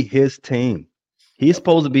supposed to be his team. He's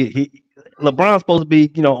supposed to be. LeBron's supposed to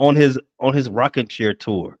be, on his rocking chair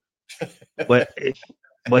tour, but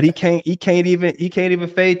he can't even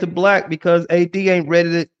fade to black because AD ain't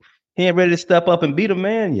ready to step up and beat a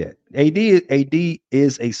man yet. AD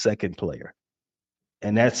is a second player,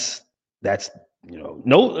 and that's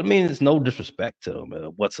no. I mean, it's no disrespect to him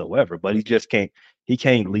whatsoever, but he just can't. He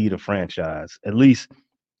can't lead a franchise, at least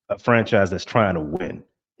a franchise that's trying to win.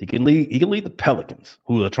 He can lead the Pelicans,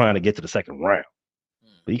 who are trying to get to the second round.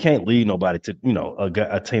 But he can't lead nobody to,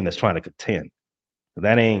 a team that's trying to contend. He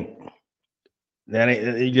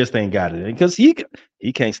just ain't got it. Because he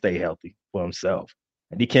can't stay healthy for himself.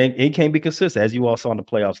 And he can't be consistent, as you all saw in the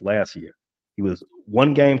playoffs last year. He was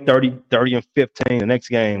one game 30 and 15, the next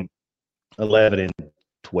game 11 and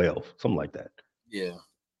 12, something like that. Yeah.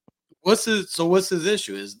 What's his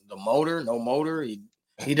issue? Is the motor, no motor? He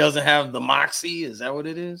doesn't have the moxie? Is that what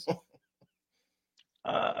it is?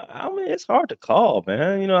 I mean, it's hard to call,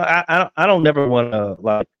 man. I don't never want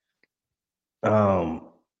to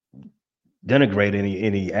denigrate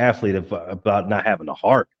any athlete about not having a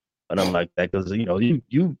heart or nothing like that, because you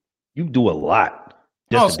do a lot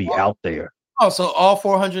just to be out there. Oh, so all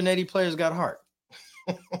 480 players got heart.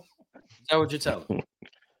 Is that what you're telling me?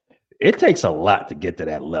 It takes a lot to get to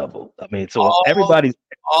that level. I mean, so All- everybody's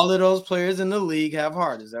All of those players in the league have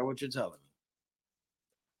heart. Is that what you're telling me?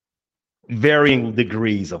 varying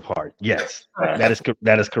degrees of heart. Yes, that is correct.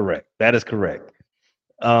 That is correct.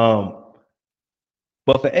 But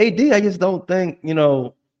for AD, I just don't think,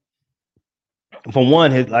 for one,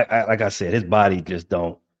 his like I said, his body just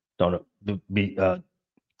don't be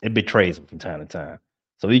it betrays him from time to time.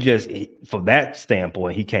 So from that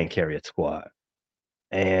standpoint, he can't carry a squad.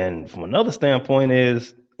 And from another standpoint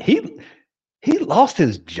is he lost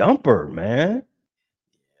his jumper, man.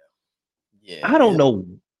 Yeah. I don't know.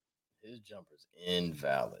 His jumper's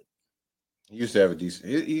invalid. He used to have a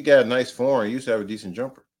decent. He got a nice form. He used to have a decent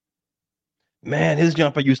jumper. Man, his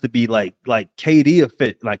jumper used to be like KD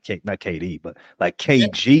not KD, but like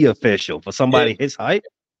KG official for somebody his height.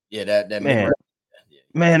 Yeah, that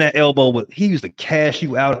Man, that elbow he used to cash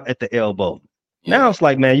you out at the elbow. Yeah. Now it's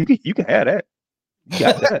like, man, you can have that. You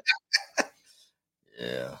got that.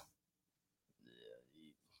 Yeah.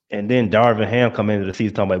 And then Darvin Ham come into the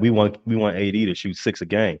season talking about we want AD to shoot 6 a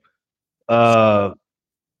game.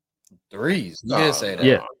 Threes. You did say that.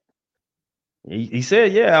 Yeah. He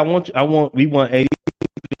said, yeah, we want AD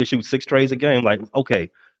to shoot 6 trays a game. Like,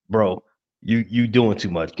 okay, bro, you doing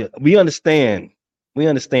too much. We understand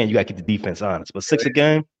you got to get the defense honest, but 6 a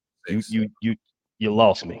game, you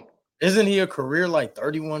lost me. Isn't he a career like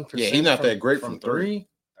 31%? Yeah, he's not that great from three.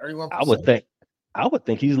 31%. I would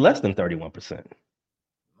think he's less than 31%.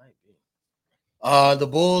 Might be. The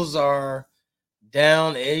Bulls are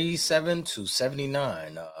down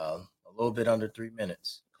 87-79. A little bit under 3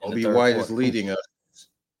 minutes. Kobe White is leading us.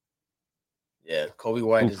 Yeah, Kobe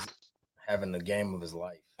White is having the game of his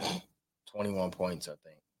life. 21 points, I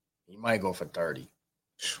think. He might go for 30.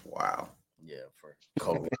 Wow. Yeah, for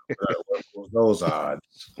Kobe. Those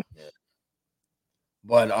odds. Yeah.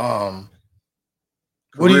 But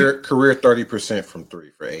career 30% from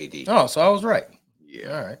 3 for AD. Oh, so I was right.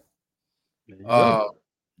 Yeah. All right.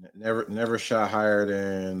 Never shot higher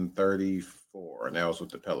than 34, and that was with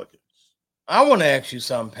the Pelicans. I want to ask you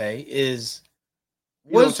something, Pay. You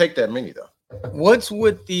don't take that many though. What's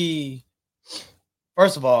with the?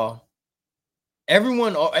 First of all,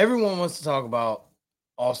 everyone wants to talk about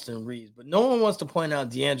Austin Reeves, but no one wants to point out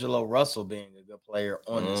D'Angelo Russell being a good player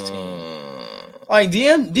on this team. Like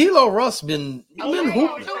D'Lo Russ been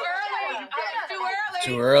hooping.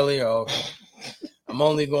 Too early. Okay. I'm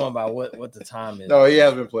only going by what the time is. No, he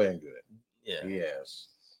has been playing good. Yeah, he has.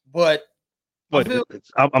 But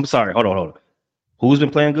I'm sorry. Hold on. Who's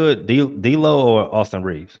been playing good? D'Lo or Austin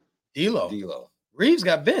Reeves? D'Lo. Reeves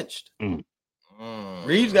got benched.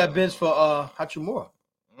 Reeves got benched for Hachimura.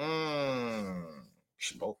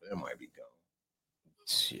 Both of them might be gone.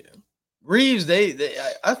 Yeah. Reeves,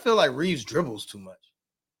 I feel like Reeves dribbles too much.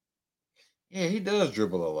 Yeah, he does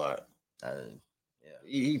dribble a lot. Yeah.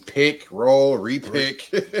 He pick, roll,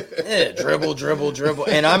 repick. Yeah, dribble.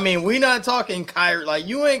 And I mean, we not talking Kyrie. Like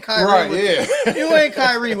you ain't Kyrie. Right, You ain't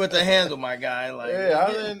Kyrie with the handle, my guy. Like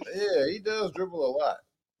he does dribble a lot.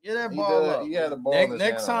 Get that ball up. He had the ball.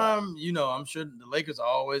 Next time, I'm sure the Lakers are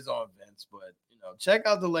always on Vince, but check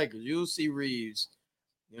out the Lakers. You'll see Reeves.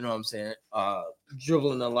 You know what I'm saying?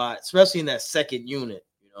 Dribbling a lot, especially in that second unit.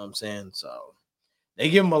 You know what I'm saying? So they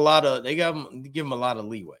give him a lot of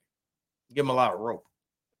leeway. Give him a lot of rope.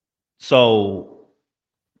 So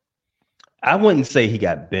I wouldn't say he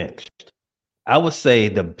got benched. I would say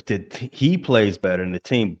he plays better and the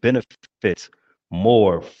team benefits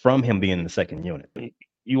more from him being in the second unit.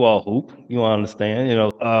 You all hoop, you all understand.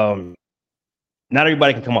 Not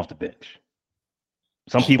everybody can come off the bench.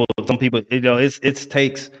 Some people, it's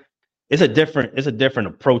a different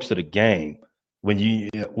approach to the game when you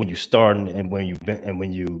start and when you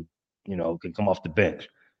can come off the bench.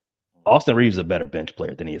 Austin Reeves is a better bench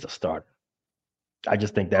player than he is a starter. I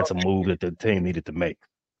just think that's a move that the team needed to make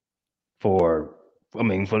for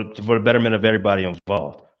the betterment of everybody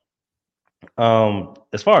involved.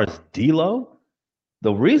 As far as D'Lo,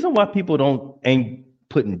 the reason why people ain't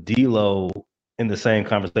putting D'Lo in the same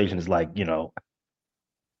conversation is like,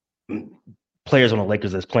 players on the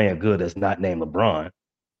Lakers that's playing good that's not named LeBron.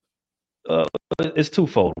 It's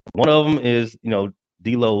twofold. One of them is,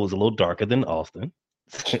 D'Lo is a little darker than Austin.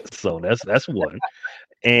 So that's one.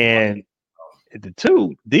 And the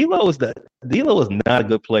two, D'Lo is not a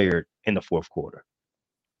good player in the fourth quarter.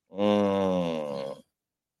 Okay.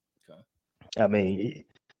 I mean,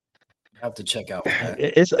 have to check out that.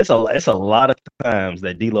 It's a lot of times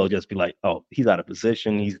that D'Lo just be like, oh, he's out of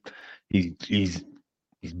position. He's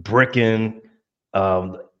bricking.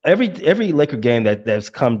 Every Laker game that's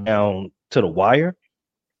come down to the wire,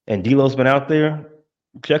 and D'Lo's been out there,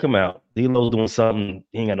 check him out. D'Lo's doing something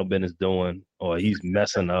he ain't got no business doing, or he's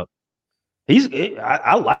messing up.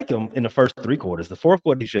 I like him in the first 3 quarters. The fourth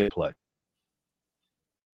quarter he should play.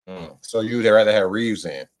 So you'd rather have Reeves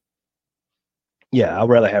in? Yeah, I'd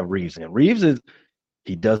rather have Reeves in.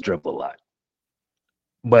 He does dribble a lot.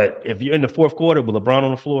 But if you're in the fourth quarter with LeBron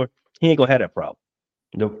on the floor, he ain't gonna have that problem.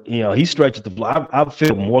 He stretches the floor. I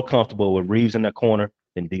feel more comfortable with Reeves in that corner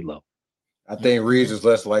than D'Lo. I think Reeves is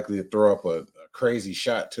less likely to throw up a crazy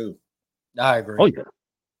shot too. I agree. Oh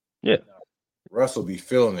yeah. Russell be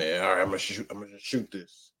feeling it. All right, I'm gonna just shoot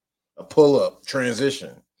this. A pull up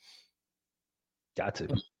transition. Got to.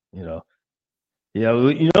 When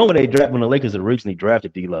the Lakers originally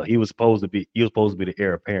drafted D'Lo, he was supposed to be the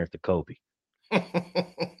heir apparent to Kobe.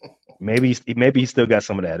 Maybe he still got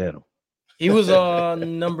some of that in him. He was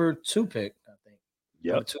number 2 pick, I think.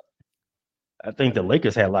 Yep. I think the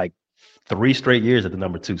Lakers had like 3 straight years at the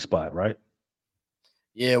number 2 spot, right?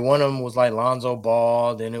 Yeah, one of them was like Lonzo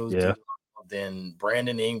Ball, then it was Yeah. then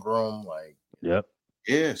Brandon Ingram, like Yep.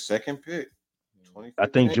 Yeah, second pick. I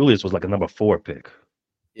think Julius was like a number 4 pick.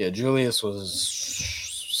 yeah, Julius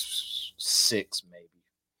was 6 maybe.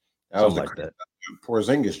 That was Something like that.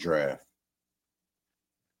 Porzingis draft.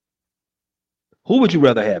 Who would you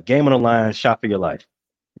rather have? Game on the line, shot for your life.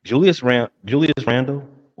 Julius Randle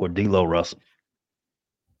or D'Lo Russell?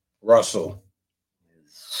 Russell.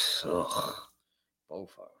 Ugh.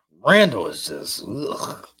 Both are. Randall is just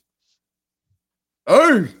ugh.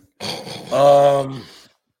 Hey.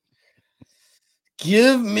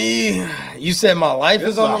 Give me. You said my life This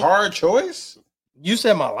is is on a the hard choice. You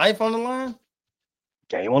said my life on the line?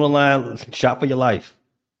 Game on the line, shot for your life.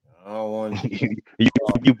 I don't want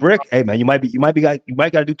You brick. Hey man, you might got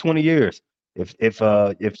to do 20 years if you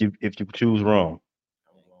choose wrong.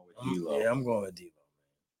 I'm going with D'Lo.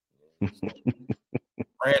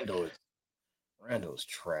 Randall's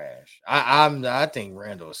trash. I think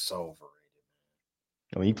Randall is so overrated.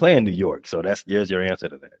 I mean, you play in New York, so there's your answer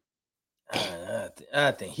to that.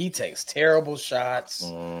 I think he takes terrible shots.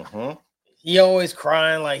 Mm-hmm. He always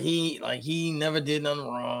crying like he never did nothing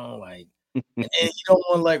wrong. Like, and you don't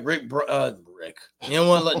want to let Rick. You don't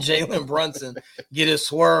want to let Jalen Brunson get his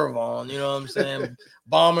swerve on. You know what I'm saying?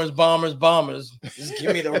 Bombers. Just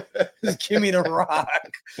give me the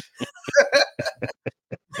rock.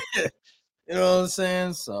 You know what I'm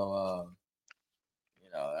saying? So,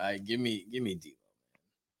 give me D'Lo.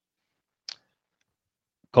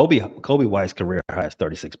 Kobe White's career high is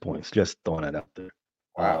 36 points. Just throwing that out there.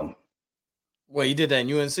 Wow. Wait, you did that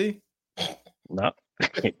in UNC? No.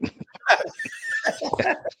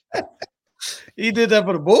 He did that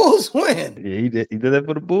for the Bulls? When? Yeah, he did that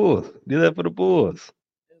for the Bulls.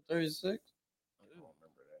 36? I don't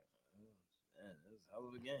remember that. Man, that was a hell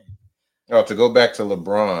of a game. Oh, to go back to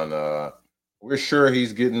LeBron, we're sure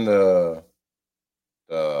he's getting the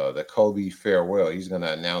Kobe farewell. He's going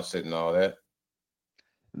to announce it and all that.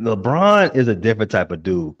 LeBron is a different type of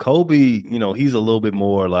dude. Kobe, he's a little bit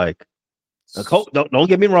more like. Don't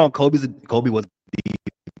get me wrong. Kobe was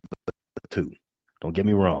too. Don't get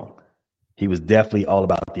me wrong. He was definitely all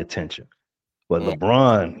about the attention. But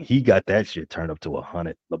LeBron, he got that shit turned up to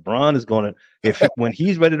 100. LeBron is going to, when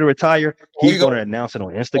he's ready to retire, he's going to announce it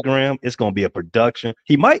on Instagram. It's going to be a production.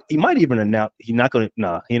 He might even announce. He's not going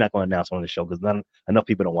to announce on the show because not enough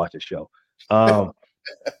people don't watch the show.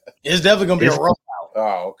 It's definitely going to be a rollout.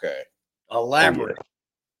 Oh, okay. Elaborate.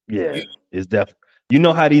 Yeah, it's definitely. You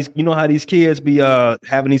know how these kids be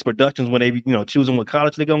having these productions when they choosing what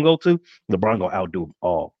college they're gonna go to. LeBron gonna outdo them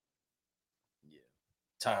all.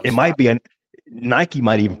 Yeah. It might be Nike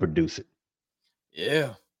might even produce it.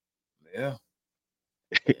 Yeah.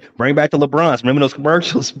 Bring back the LeBrons. Remember those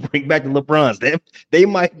commercials? Bring back the LeBrons. They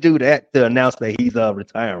might do that to announce that he's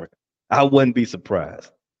retiring. I wouldn't be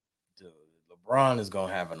surprised. Dude, LeBron is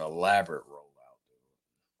gonna have an elaborate rollout.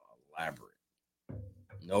 Elaborate.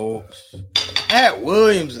 No, Pat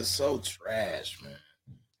Williams is so trash, man.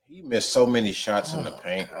 He missed so many shots in the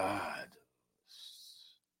paint. God.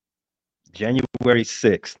 January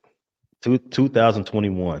 6th,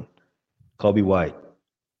 2021. Kobe White,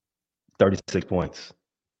 36 points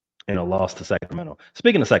in a loss to Sacramento.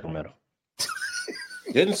 Speaking of Sacramento.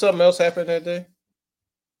 Didn't something else happen that day?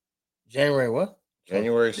 January what?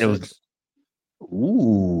 January 6th. It was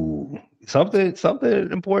something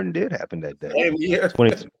important did happen that day. Same year.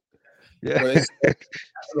 20, yeah.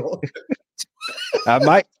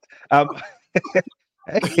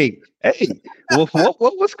 Hey, what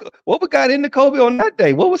got into Kobe on that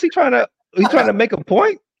day? What was he trying to make a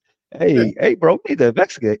point? Hey, bro, we need to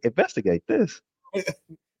investigate this.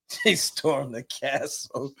 They stormed the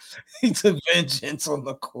castle. He took vengeance on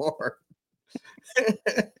the court.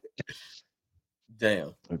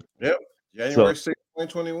 Damn. Yep. January 6th,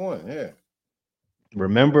 2021. Yeah.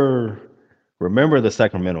 Remember the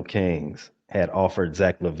Sacramento Kings had offered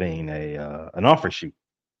Zach LaVine an offer sheet.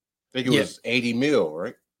 I think it was 80 mil,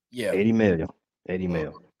 right? Yeah. 80 million. 80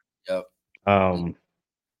 mil. Yep. How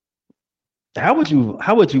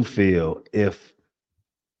would you feel if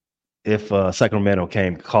Sacramento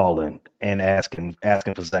came calling and asking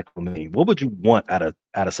for Zach LaVine? What would you want out of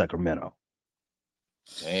Sacramento?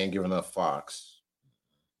 They ain't giving up Fox.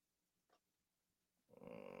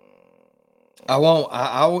 I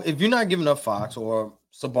won't. If you're not giving up Fox or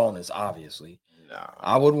Sabonis, obviously,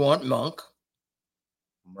 I would want Monk.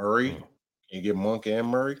 Murray. Can you get Monk and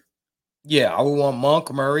Murray? Yeah, I would want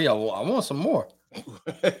Monk, Murray. I want some more.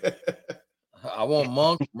 I want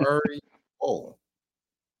Monk, Murray. Oh,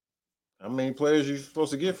 how many players you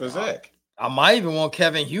supposed to get for Zach? I might even want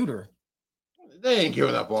Kevin Huerter. They ain't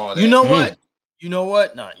giving up all that. You know what? You know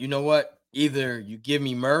what? Nah, you know what? Either you give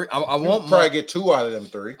me Murray. I want probably Monk. Get 2 out of them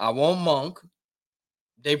 3. I want Monk.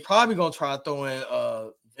 They probably gonna try to throw in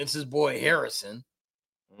Vince's boy Harrison.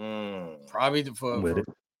 Probably for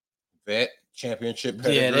vet championship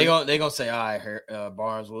pedigree. Yeah, they gonna say, all right,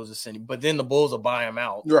 Barnes will just send him. But then the Bulls will buy him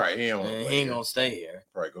out. Right. He ain't gonna stay here.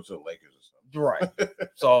 Probably go to the Lakers or something. Right.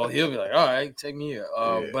 So he'll be like, all right, take me here.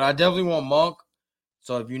 But I definitely want Monk.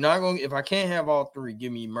 So if I can't have all 3,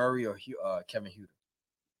 give me Murray or Kevin Huerter.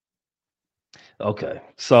 Okay.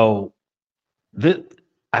 So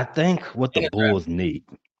I think what the Bulls need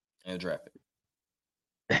and a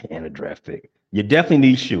draft pick. You definitely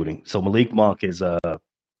need shooting. So Malik Monk is it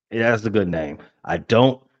has a good name.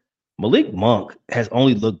 Malik Monk has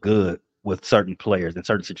only looked good with certain players in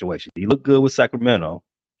certain situations. He looked good with Sacramento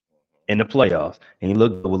in the playoffs, and he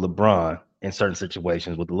looked good with LeBron in certain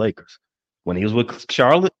situations with the Lakers. When he was with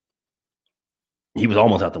Charlotte, he was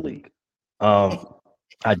almost out the league. I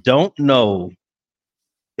don't know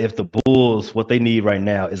if the Bulls, what they need right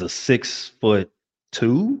now is a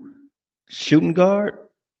 6'2" shooting guard.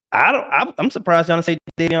 I'm surprised y'all didn't say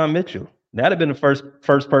Davion Mitchell. That'd have been the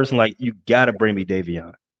first person. Like, you gotta bring me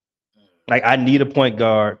Davion. Like, I need a point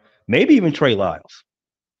guard, maybe even Trey Lyles.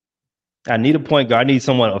 I need a point guard. I need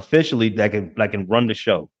someone officially that can run the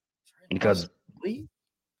show. Because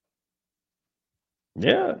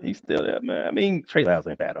yeah, he's still there, man. I mean, Trey Lyles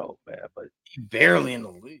ain't that old, man, but he's barely in the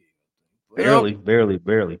league. Barely.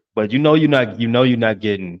 But you're not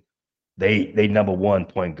getting they number 1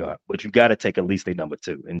 point guard, but you got to take at least a number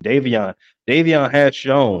 2. And Davion has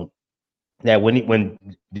shown that when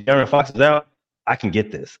De'Aaron Fox is out, I can get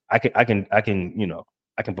this. I can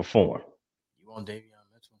perform. You want Davion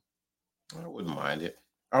Mitchell? I wouldn't mind it.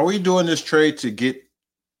 Are we doing this trade to get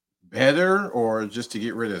better or just to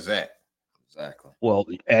get rid of Zach? Exactly. Well,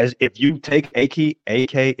 as if you take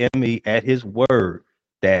AKME at his word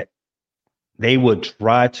that they would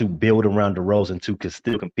try to build around DeRozan to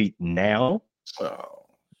still compete now. Oh.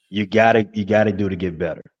 You gotta do to get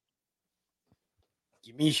better.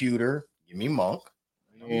 Give me Huerter. Give me Monk.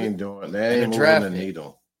 You ain't doing that. Ain't moving the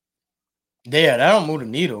needle. Yeah, that don't move the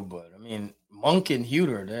needle. But I mean, Monk and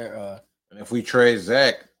Huerter. They're. And if we trade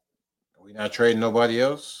Zach, we not trading nobody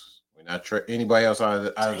else. We not trade anybody else out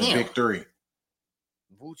of the big 3.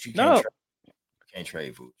 Vooch, you can't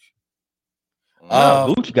trade Vooch.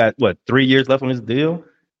 No, Vooch got 3 years left on his deal.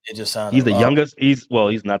 It just sounded. He's the youngest. He's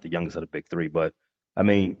not the youngest of the big 3, but I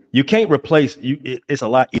mean, you can't replace you. It's a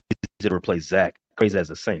lot easier to replace Zach, crazy as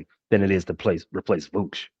a thing, than it is to replace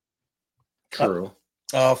Vooch. True.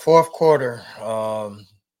 Fourth quarter,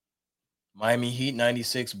 Miami Heat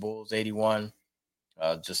 96, Bulls 81.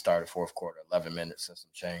 Just started fourth quarter, 11 minutes and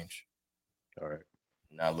some change. All right,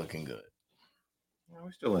 not looking good. Yeah,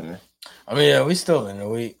 we're still in there. I mean, yeah, we still in there.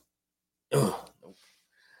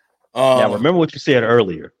 Now, remember what you said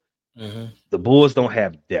earlier. Mm-hmm. The Bulls don't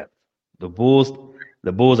have depth. The Bulls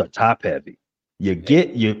are top heavy.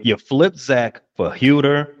 You flip Zach for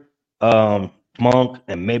Huerter, Monk,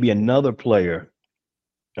 and maybe another player,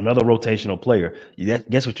 another rotational player.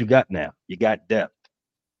 Guess what you got now? You got depth.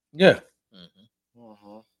 Yeah.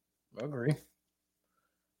 Mm-hmm. Agree.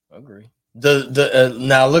 The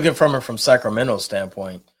now looking from Sacramento's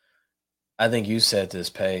standpoint, I think you said this,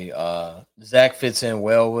 Pay. Zach fits in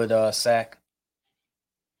well with Sac.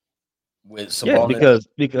 With Sabonis.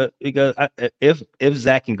 Yeah, because if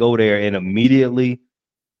Zach can go there and immediately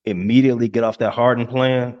get off that Harden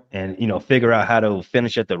plan and figure out how to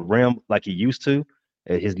finish at the rim like he used to,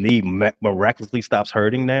 his knee miraculously stops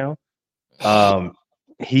hurting now.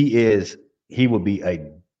 He would be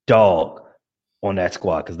a dog on that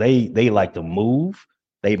squad because they like to move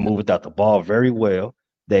They move without the ball very well.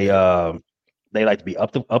 They like to be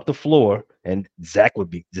up the floor, and Zach would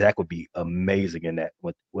be amazing in that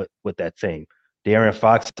with that team. De'Aaron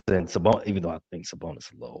Fox and Sabonis, even though I think Sabonis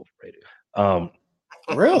is a little overrated.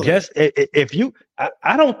 Really? Just if you,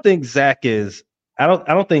 I don't think Zach is. I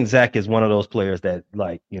don't think Zach is one of those players that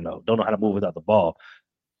like don't know how to move without the ball.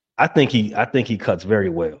 I think he cuts very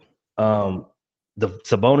well. The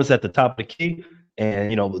Sabonis at the top of the key,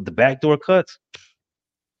 and the backdoor cuts.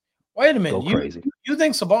 Wait a minute, Go crazy. You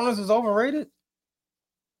think Sabonis is overrated?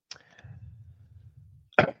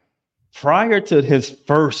 Prior to his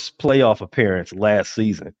first playoff appearance last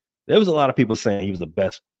season, there was a lot of people saying he was the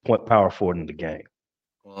best power forward in the game.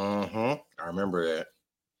 I remember that.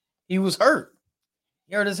 He was hurt.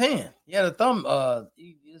 He hurt his hand. He had a thumb.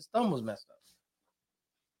 His thumb was messed up.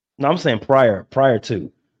 No, I'm saying prior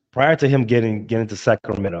to him getting to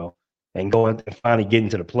Sacramento and going and finally getting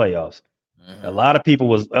to the playoffs. Mm-hmm. A lot of people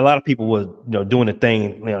was doing the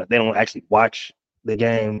thing. They don't actually watch the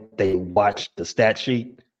game. They watch the stat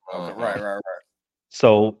sheet. Right.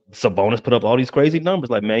 So Sabonis put up all these crazy numbers.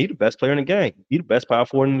 Like, man, you're the best player in the game. You're the best power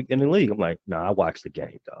forward in the league. I'm like, nah, I watched the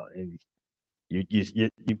game, dog. And you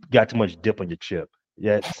got too much dip on your chip.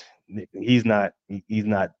 Yet he's not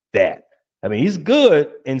that. I mean, he's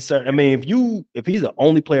good in certain. I mean, if he's the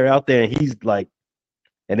only player out there and he's like,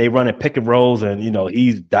 and they running pick and rolls and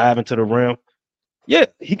he's diving to the rim, yeah,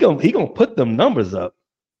 he gonna put them numbers up.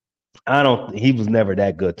 He was never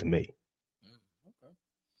that good to me.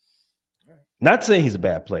 Not saying he's a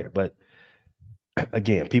bad player, but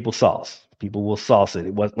again, people will sauce it.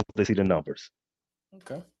 It wasn't once they see the numbers.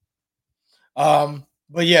 Okay.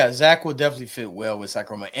 But yeah, Zach will definitely fit well with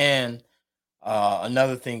Sacramento. And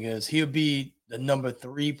another thing is he'll be the number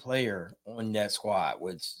 3 player on that squad,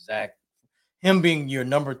 which Zach, him being your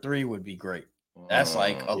number 3 would be great. That's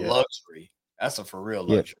like a luxury. That's a for real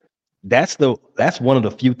luxury. Yeah. That's one of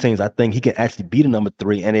the few things I think he can actually be the number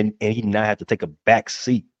 3 and he not have to take a back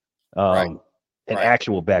seat.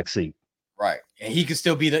 Actual back seat. Right. And he could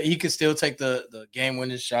still take the game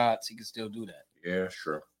winning shots. He could still do that. Yeah,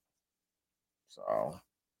 sure. So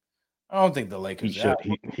I don't think the Lakers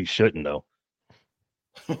he shouldn't though.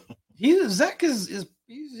 Zach is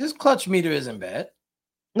his clutch meter isn't bad.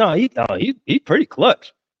 No, he's pretty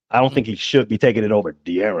clutch. I don't think he should be taking it over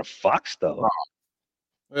De'Aaron Fox though.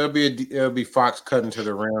 It'll be Fox cutting to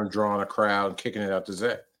the rim, drawing a crowd, and kicking it out to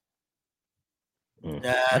Zach.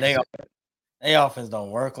 Nah, they offense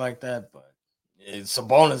don't work like that, but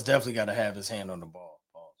Sabonis definitely got to have his hand on the ball.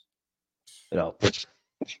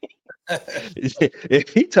 If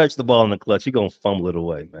he touched the ball in the clutch, he's gonna fumble it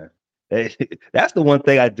away, man. That's the one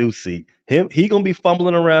thing I do see. He gonna be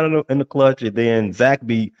fumbling around in the clutch, and then Zach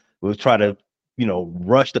will try to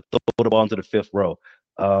rush to throw the ball into the 5th row.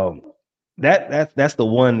 That's the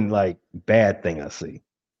one like bad thing I see.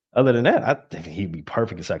 Other than that, I think he'd be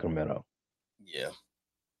perfect in Sacramento. Yeah.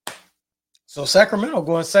 So Sacramento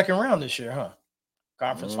going 2nd round this year, huh?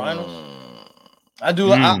 Conference finals. I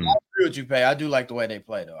do. I agree with you, Pay. I do like the way they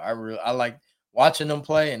play, though. I like watching them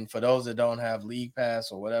play. And for those that don't have League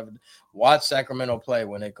Pass or whatever, watch Sacramento play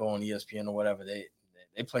when they go on ESPN or whatever. They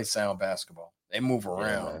play sound basketball. They move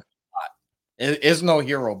around. It's no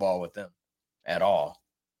hero ball with them at all.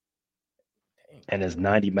 And it's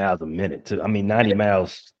 90 miles a minute too. I mean, 90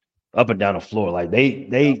 miles up and down the floor. Like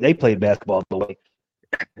they play basketball the way.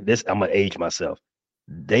 This I'm gonna age myself.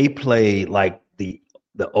 They play like the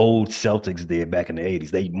old Celtics did back in the 80s.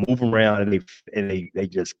 They move around and they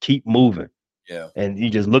just keep moving. Yeah. And you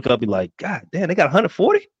just look up and like, God damn, they got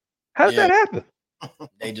 140? How does that happen?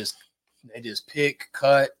 They just pick,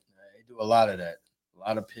 cut. They do a lot of that. A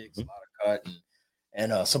lot of picks, a lot of cut.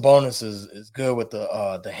 And Sabonis is good with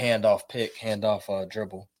the handoff pick, handoff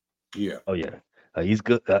dribble. Yeah. Oh yeah. He's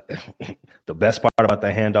good. The best part about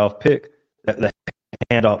the handoff pick, the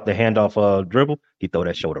handoff dribble, he throw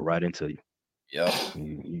that shoulder right into you. Yeah,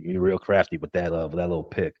 you're real crafty with that little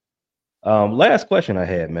pick. Last question I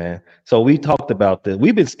had, man. So we talked about this.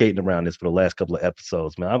 We've been skating around this for the last couple of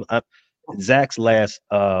episodes, man. Zach's last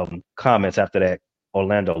comments after that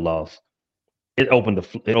Orlando loss, it opened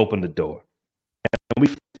the door, and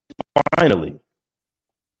we finally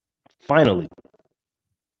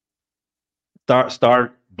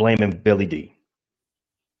start blaming Billy D.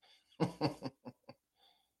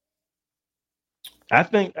 I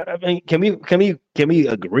mean, can we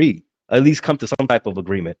agree? At least come to some type of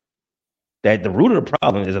agreement that the root of the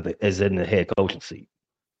problem is in the head coaching seat.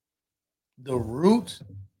 The root.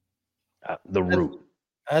 The root.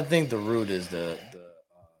 I think the root is the.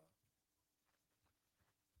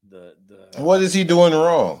 What is he doing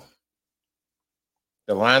wrong?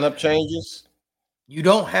 The lineup changes. You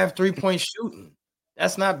don't have 3-point shooting.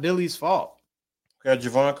 That's not Billy's fault. We got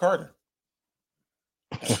Javon Carter.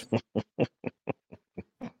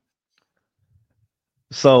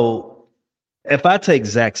 So if I take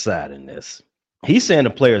Zach's side in this, he's saying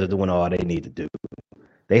the players are doing all they need to do.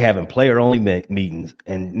 They having player only meetings,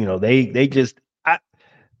 and they just.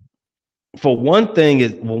 For one thing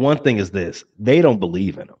is this: they don't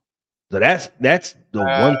believe in him. So that's the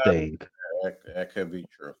one thing. That could be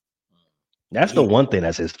true. That's the one thing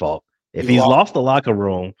that's his fault. If he's lost the locker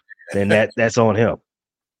room, then that's on him.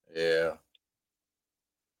 Yeah.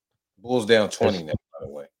 Bulls down 20 now, by the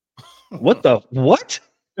way. What?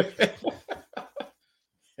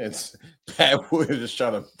 It's Pat Williams just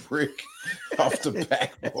trying to brick off the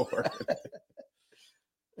backboard.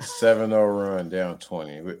 7-0 run down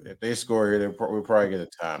 20. If they score here, we'll probably get a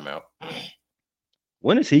timeout.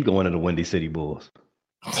 When is he going to the Windy City Bulls?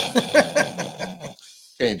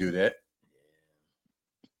 Can't do that.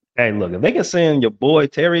 Hey, look, if they can send your boy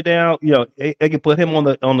Terry down, they can put him on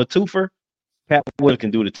the twofer. Pat Williams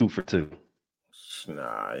can do the twofer too.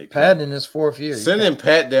 Nah, Pat in his 4th year. Sending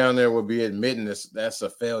Pat down there would be admitting that's a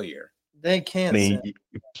failure. They can't. I mean,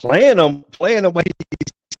 playing him when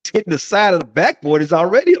he's hitting the side of the backboard is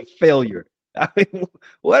already a failure. I mean,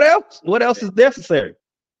 what else? What else is necessary?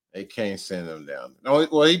 They can't send him down. No,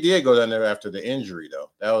 well, he did go down there after the injury,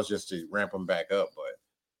 though. That was just to ramp him back up. But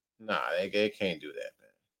nah, they can't do that,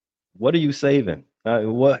 man. What are you saving?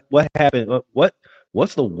 What happened?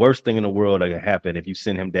 What's the worst thing in the world that can happen if you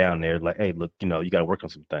send him down there? Like, hey, look, you got to work on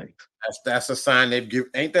some things. That's a sign they've given.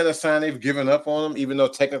 Ain't that a sign they've given up on him, even though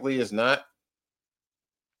technically it's not?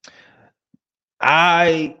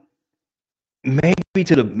 Maybe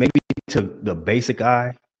to the basic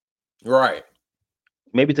eye, right?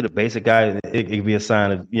 Maybe to the basic guy, it could be a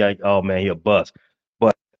sign of like, oh man, he a bust.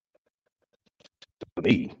 But for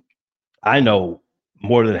me, I know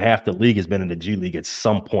more than half the league has been in the G League at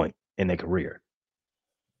some point in their career.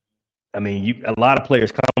 I mean, a lot of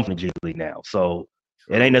players come from the G League now, so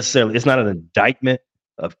it ain't necessarily. It's not an indictment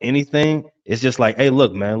of anything. It's just like, hey,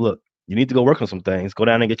 look, man, you need to go work on some things. Go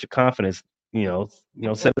down and get your confidence.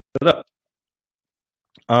 Set it up.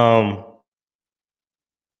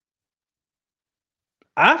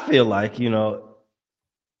 I feel like,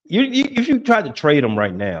 if you try to trade him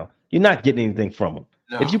right now, you're not getting anything from him.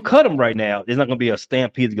 No. If you cut him right now, there's not going to be a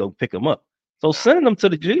stampede to go pick him up. So sending him to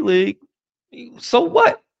the G League, so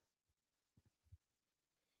what?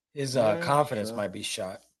 His confidence might be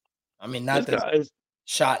shot. I mean, not that it's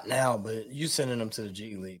shot now, but you sending him to the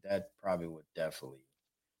G League, that probably would definitely.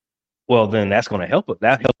 Well, then that's going to help it.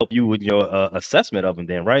 That help you with your assessment of him,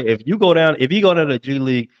 then, right? If you go down to the G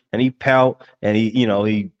League and he pout and he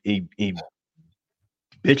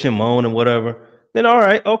bitch and moan and whatever, then all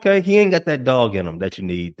right, okay, he ain't got that dog in him that you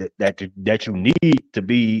need that you need to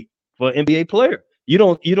be for an NBA player. You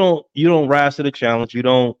don't rise to the challenge. You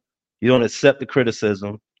don't accept the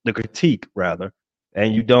critique rather,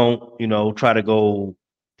 and you don't try to go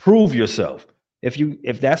prove yourself.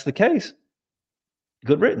 If that's the case,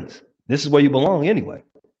 good riddance. This is where you belong anyway.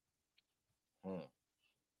 I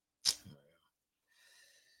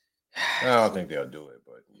don't think they'll do it,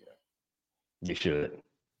 but yeah. You should.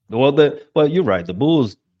 Well, you're right. The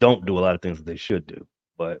Bulls don't do a lot of things that they should do,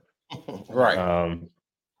 but right. All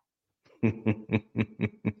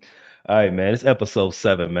right, man. It's episode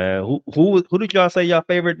 7, man. Who did y'all say your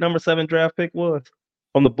favorite number 7 draft pick was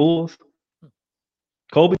from the Bulls?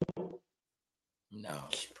 Kobe? No,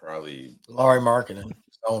 probably Lauri Markkanen.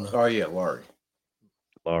 Oh yeah, Lauri.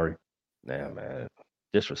 Nah, man.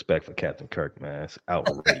 Disrespect for Captain Kirk, man. It's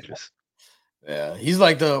outrageous. Yeah, he's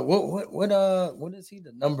like the what is he?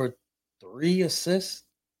 The number 3 assist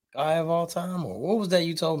guy of all time, or what was that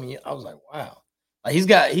you told me? I was like, wow. Like his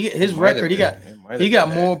record. He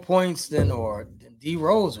got more points than D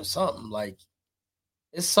Rose or something. Like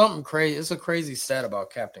it's something crazy. It's a crazy stat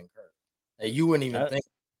about Captain Kirk that you wouldn't even think.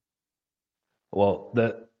 Well,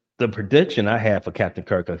 the prediction I had for Captain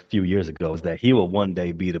Kirk a few years ago is that he will one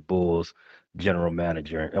day be the Bulls' general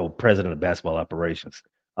manager or president of basketball operations,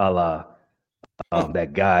 a la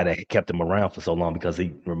that guy that kept him around for so long because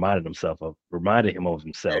he reminded him of himself. Yeah,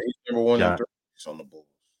 he's number 1 on the Bulls.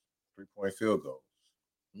 3-point field goal.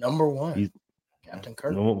 Number 1. Captain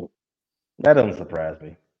Kirk. That doesn't surprise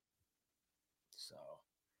me. So,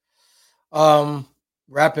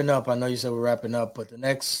 wrapping up. I know you said we're wrapping up, but the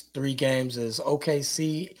next 3 games is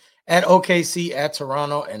OKC, at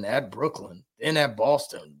Toronto, and at Brooklyn, then at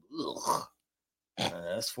Boston.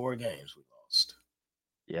 That's 4 games we lost.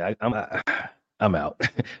 Yeah, I'm out.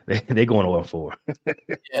 They going 0-4. Yeah,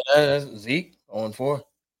 that's Zeke 0-4.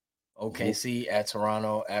 OKC at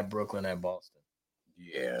Toronto, at Brooklyn, at Boston.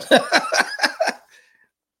 Yeah.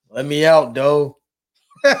 Let me out, though.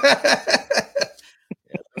 Let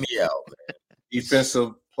me out, man.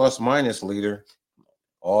 Defensive plus minus leader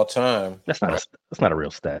all time. That's not a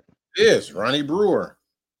real stat. It is Ronnie Brewer.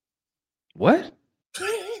 What?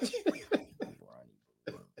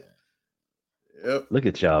 Yep. Look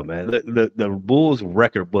at y'all, man. The Bulls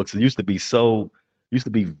record books used to be vaunted.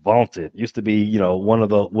 Used to be, one of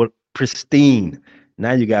the pristine.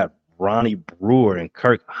 Now you got Ronnie Brewer and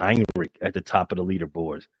Kirk Heinrich at the top of the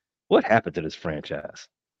leaderboards. What happened to this franchise?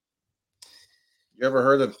 You ever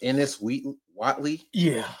heard of Ennis Watley?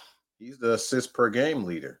 Yeah. He's the assist per game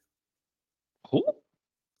leader. Who?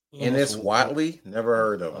 Ennis Watley? Never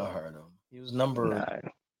heard of him. I heard of him. He was number 9.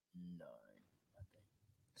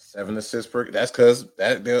 7 assists per. That's because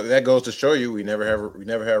that goes to show you we never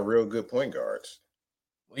have real good point guards.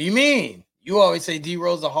 What do you mean? You always say D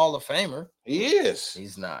Rose a Hall of Famer. He is.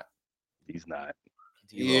 He's not. He's not.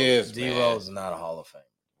 D Rose is not a Hall of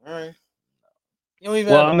Famer. All right. You don't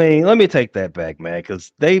even. Well, I mean, let me take that back, man,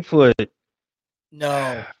 because they put.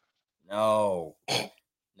 No. He's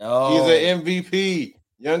an MVP,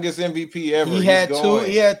 youngest MVP ever.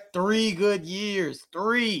 He had 3 good years.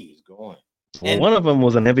 3. He's going. Well, one of them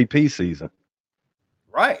was an MVP season.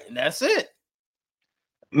 Right, and that's it.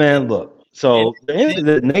 Man, look. So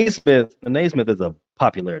the Naismith is a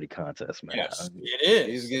popularity contest, man. Yes, it is.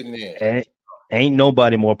 He's getting in. Ain't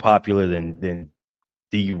nobody more popular than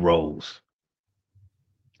D Rose.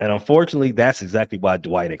 And unfortunately, that's exactly why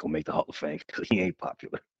Dwight ain't gonna make the Hall of Fame, because he ain't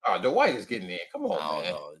popular. Oh, Dwight is getting in. Come on, I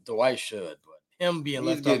man. don't know. Dwight should, but him being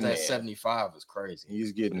left off that 75 is crazy.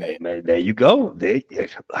 He's getting Hey, in. man, there you go.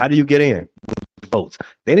 How do you get in? Votes.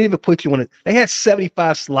 They didn't even put you in it. They had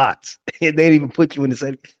 75 slots, and they didn't even put you in the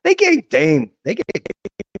same. They gave Dame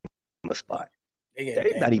a spot.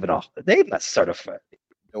 They're not even off. They're not certified.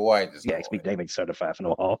 Dwight is. Yeah, me Dame ain't certified for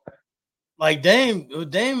no Hall. Like Dame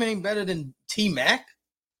ain't better than T Mac.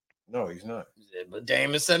 No, he's not. But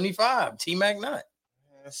Dame is 75. T Mac not.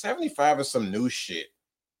 75 is some new shit.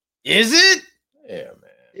 Is it? Yeah, man.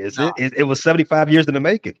 It was 75 years in the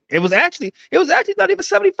making. It was actually not even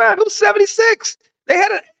 75. It was 76. They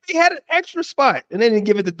had an extra spot, and they didn't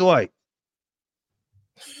give it to Dwight.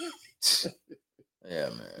 Yeah,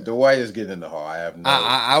 man. Dwight is getting in the Hall.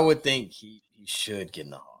 I would think he should get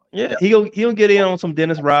in the Hall. Yeah, he'll get in on some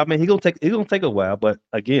Dennis Rodman. He's gonna take a while, but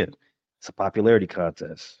again, it's a popularity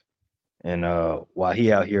contest. And while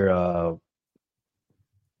he out here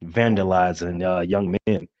vandalizing young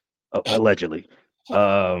men, allegedly,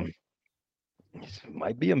 might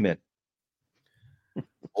be a mint.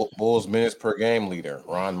 Bulls minutes per game leader,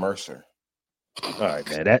 Ron Mercer. All right,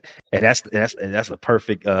 man. That's a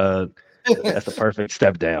perfect that's a perfect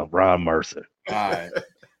step down, Ron Mercer. All right.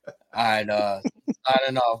 Signing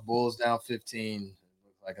off. Bulls down 15.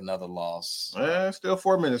 Looks like another loss. Still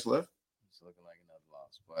 4 minutes left. It's looking like another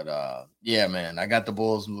loss. But yeah, man, I got the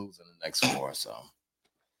Bulls losing the next 4. So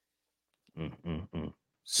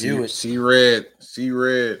See red.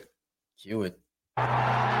 cue it.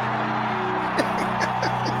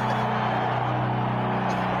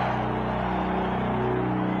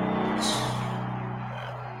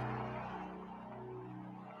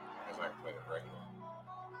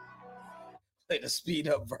 Play the speed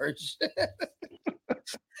up version.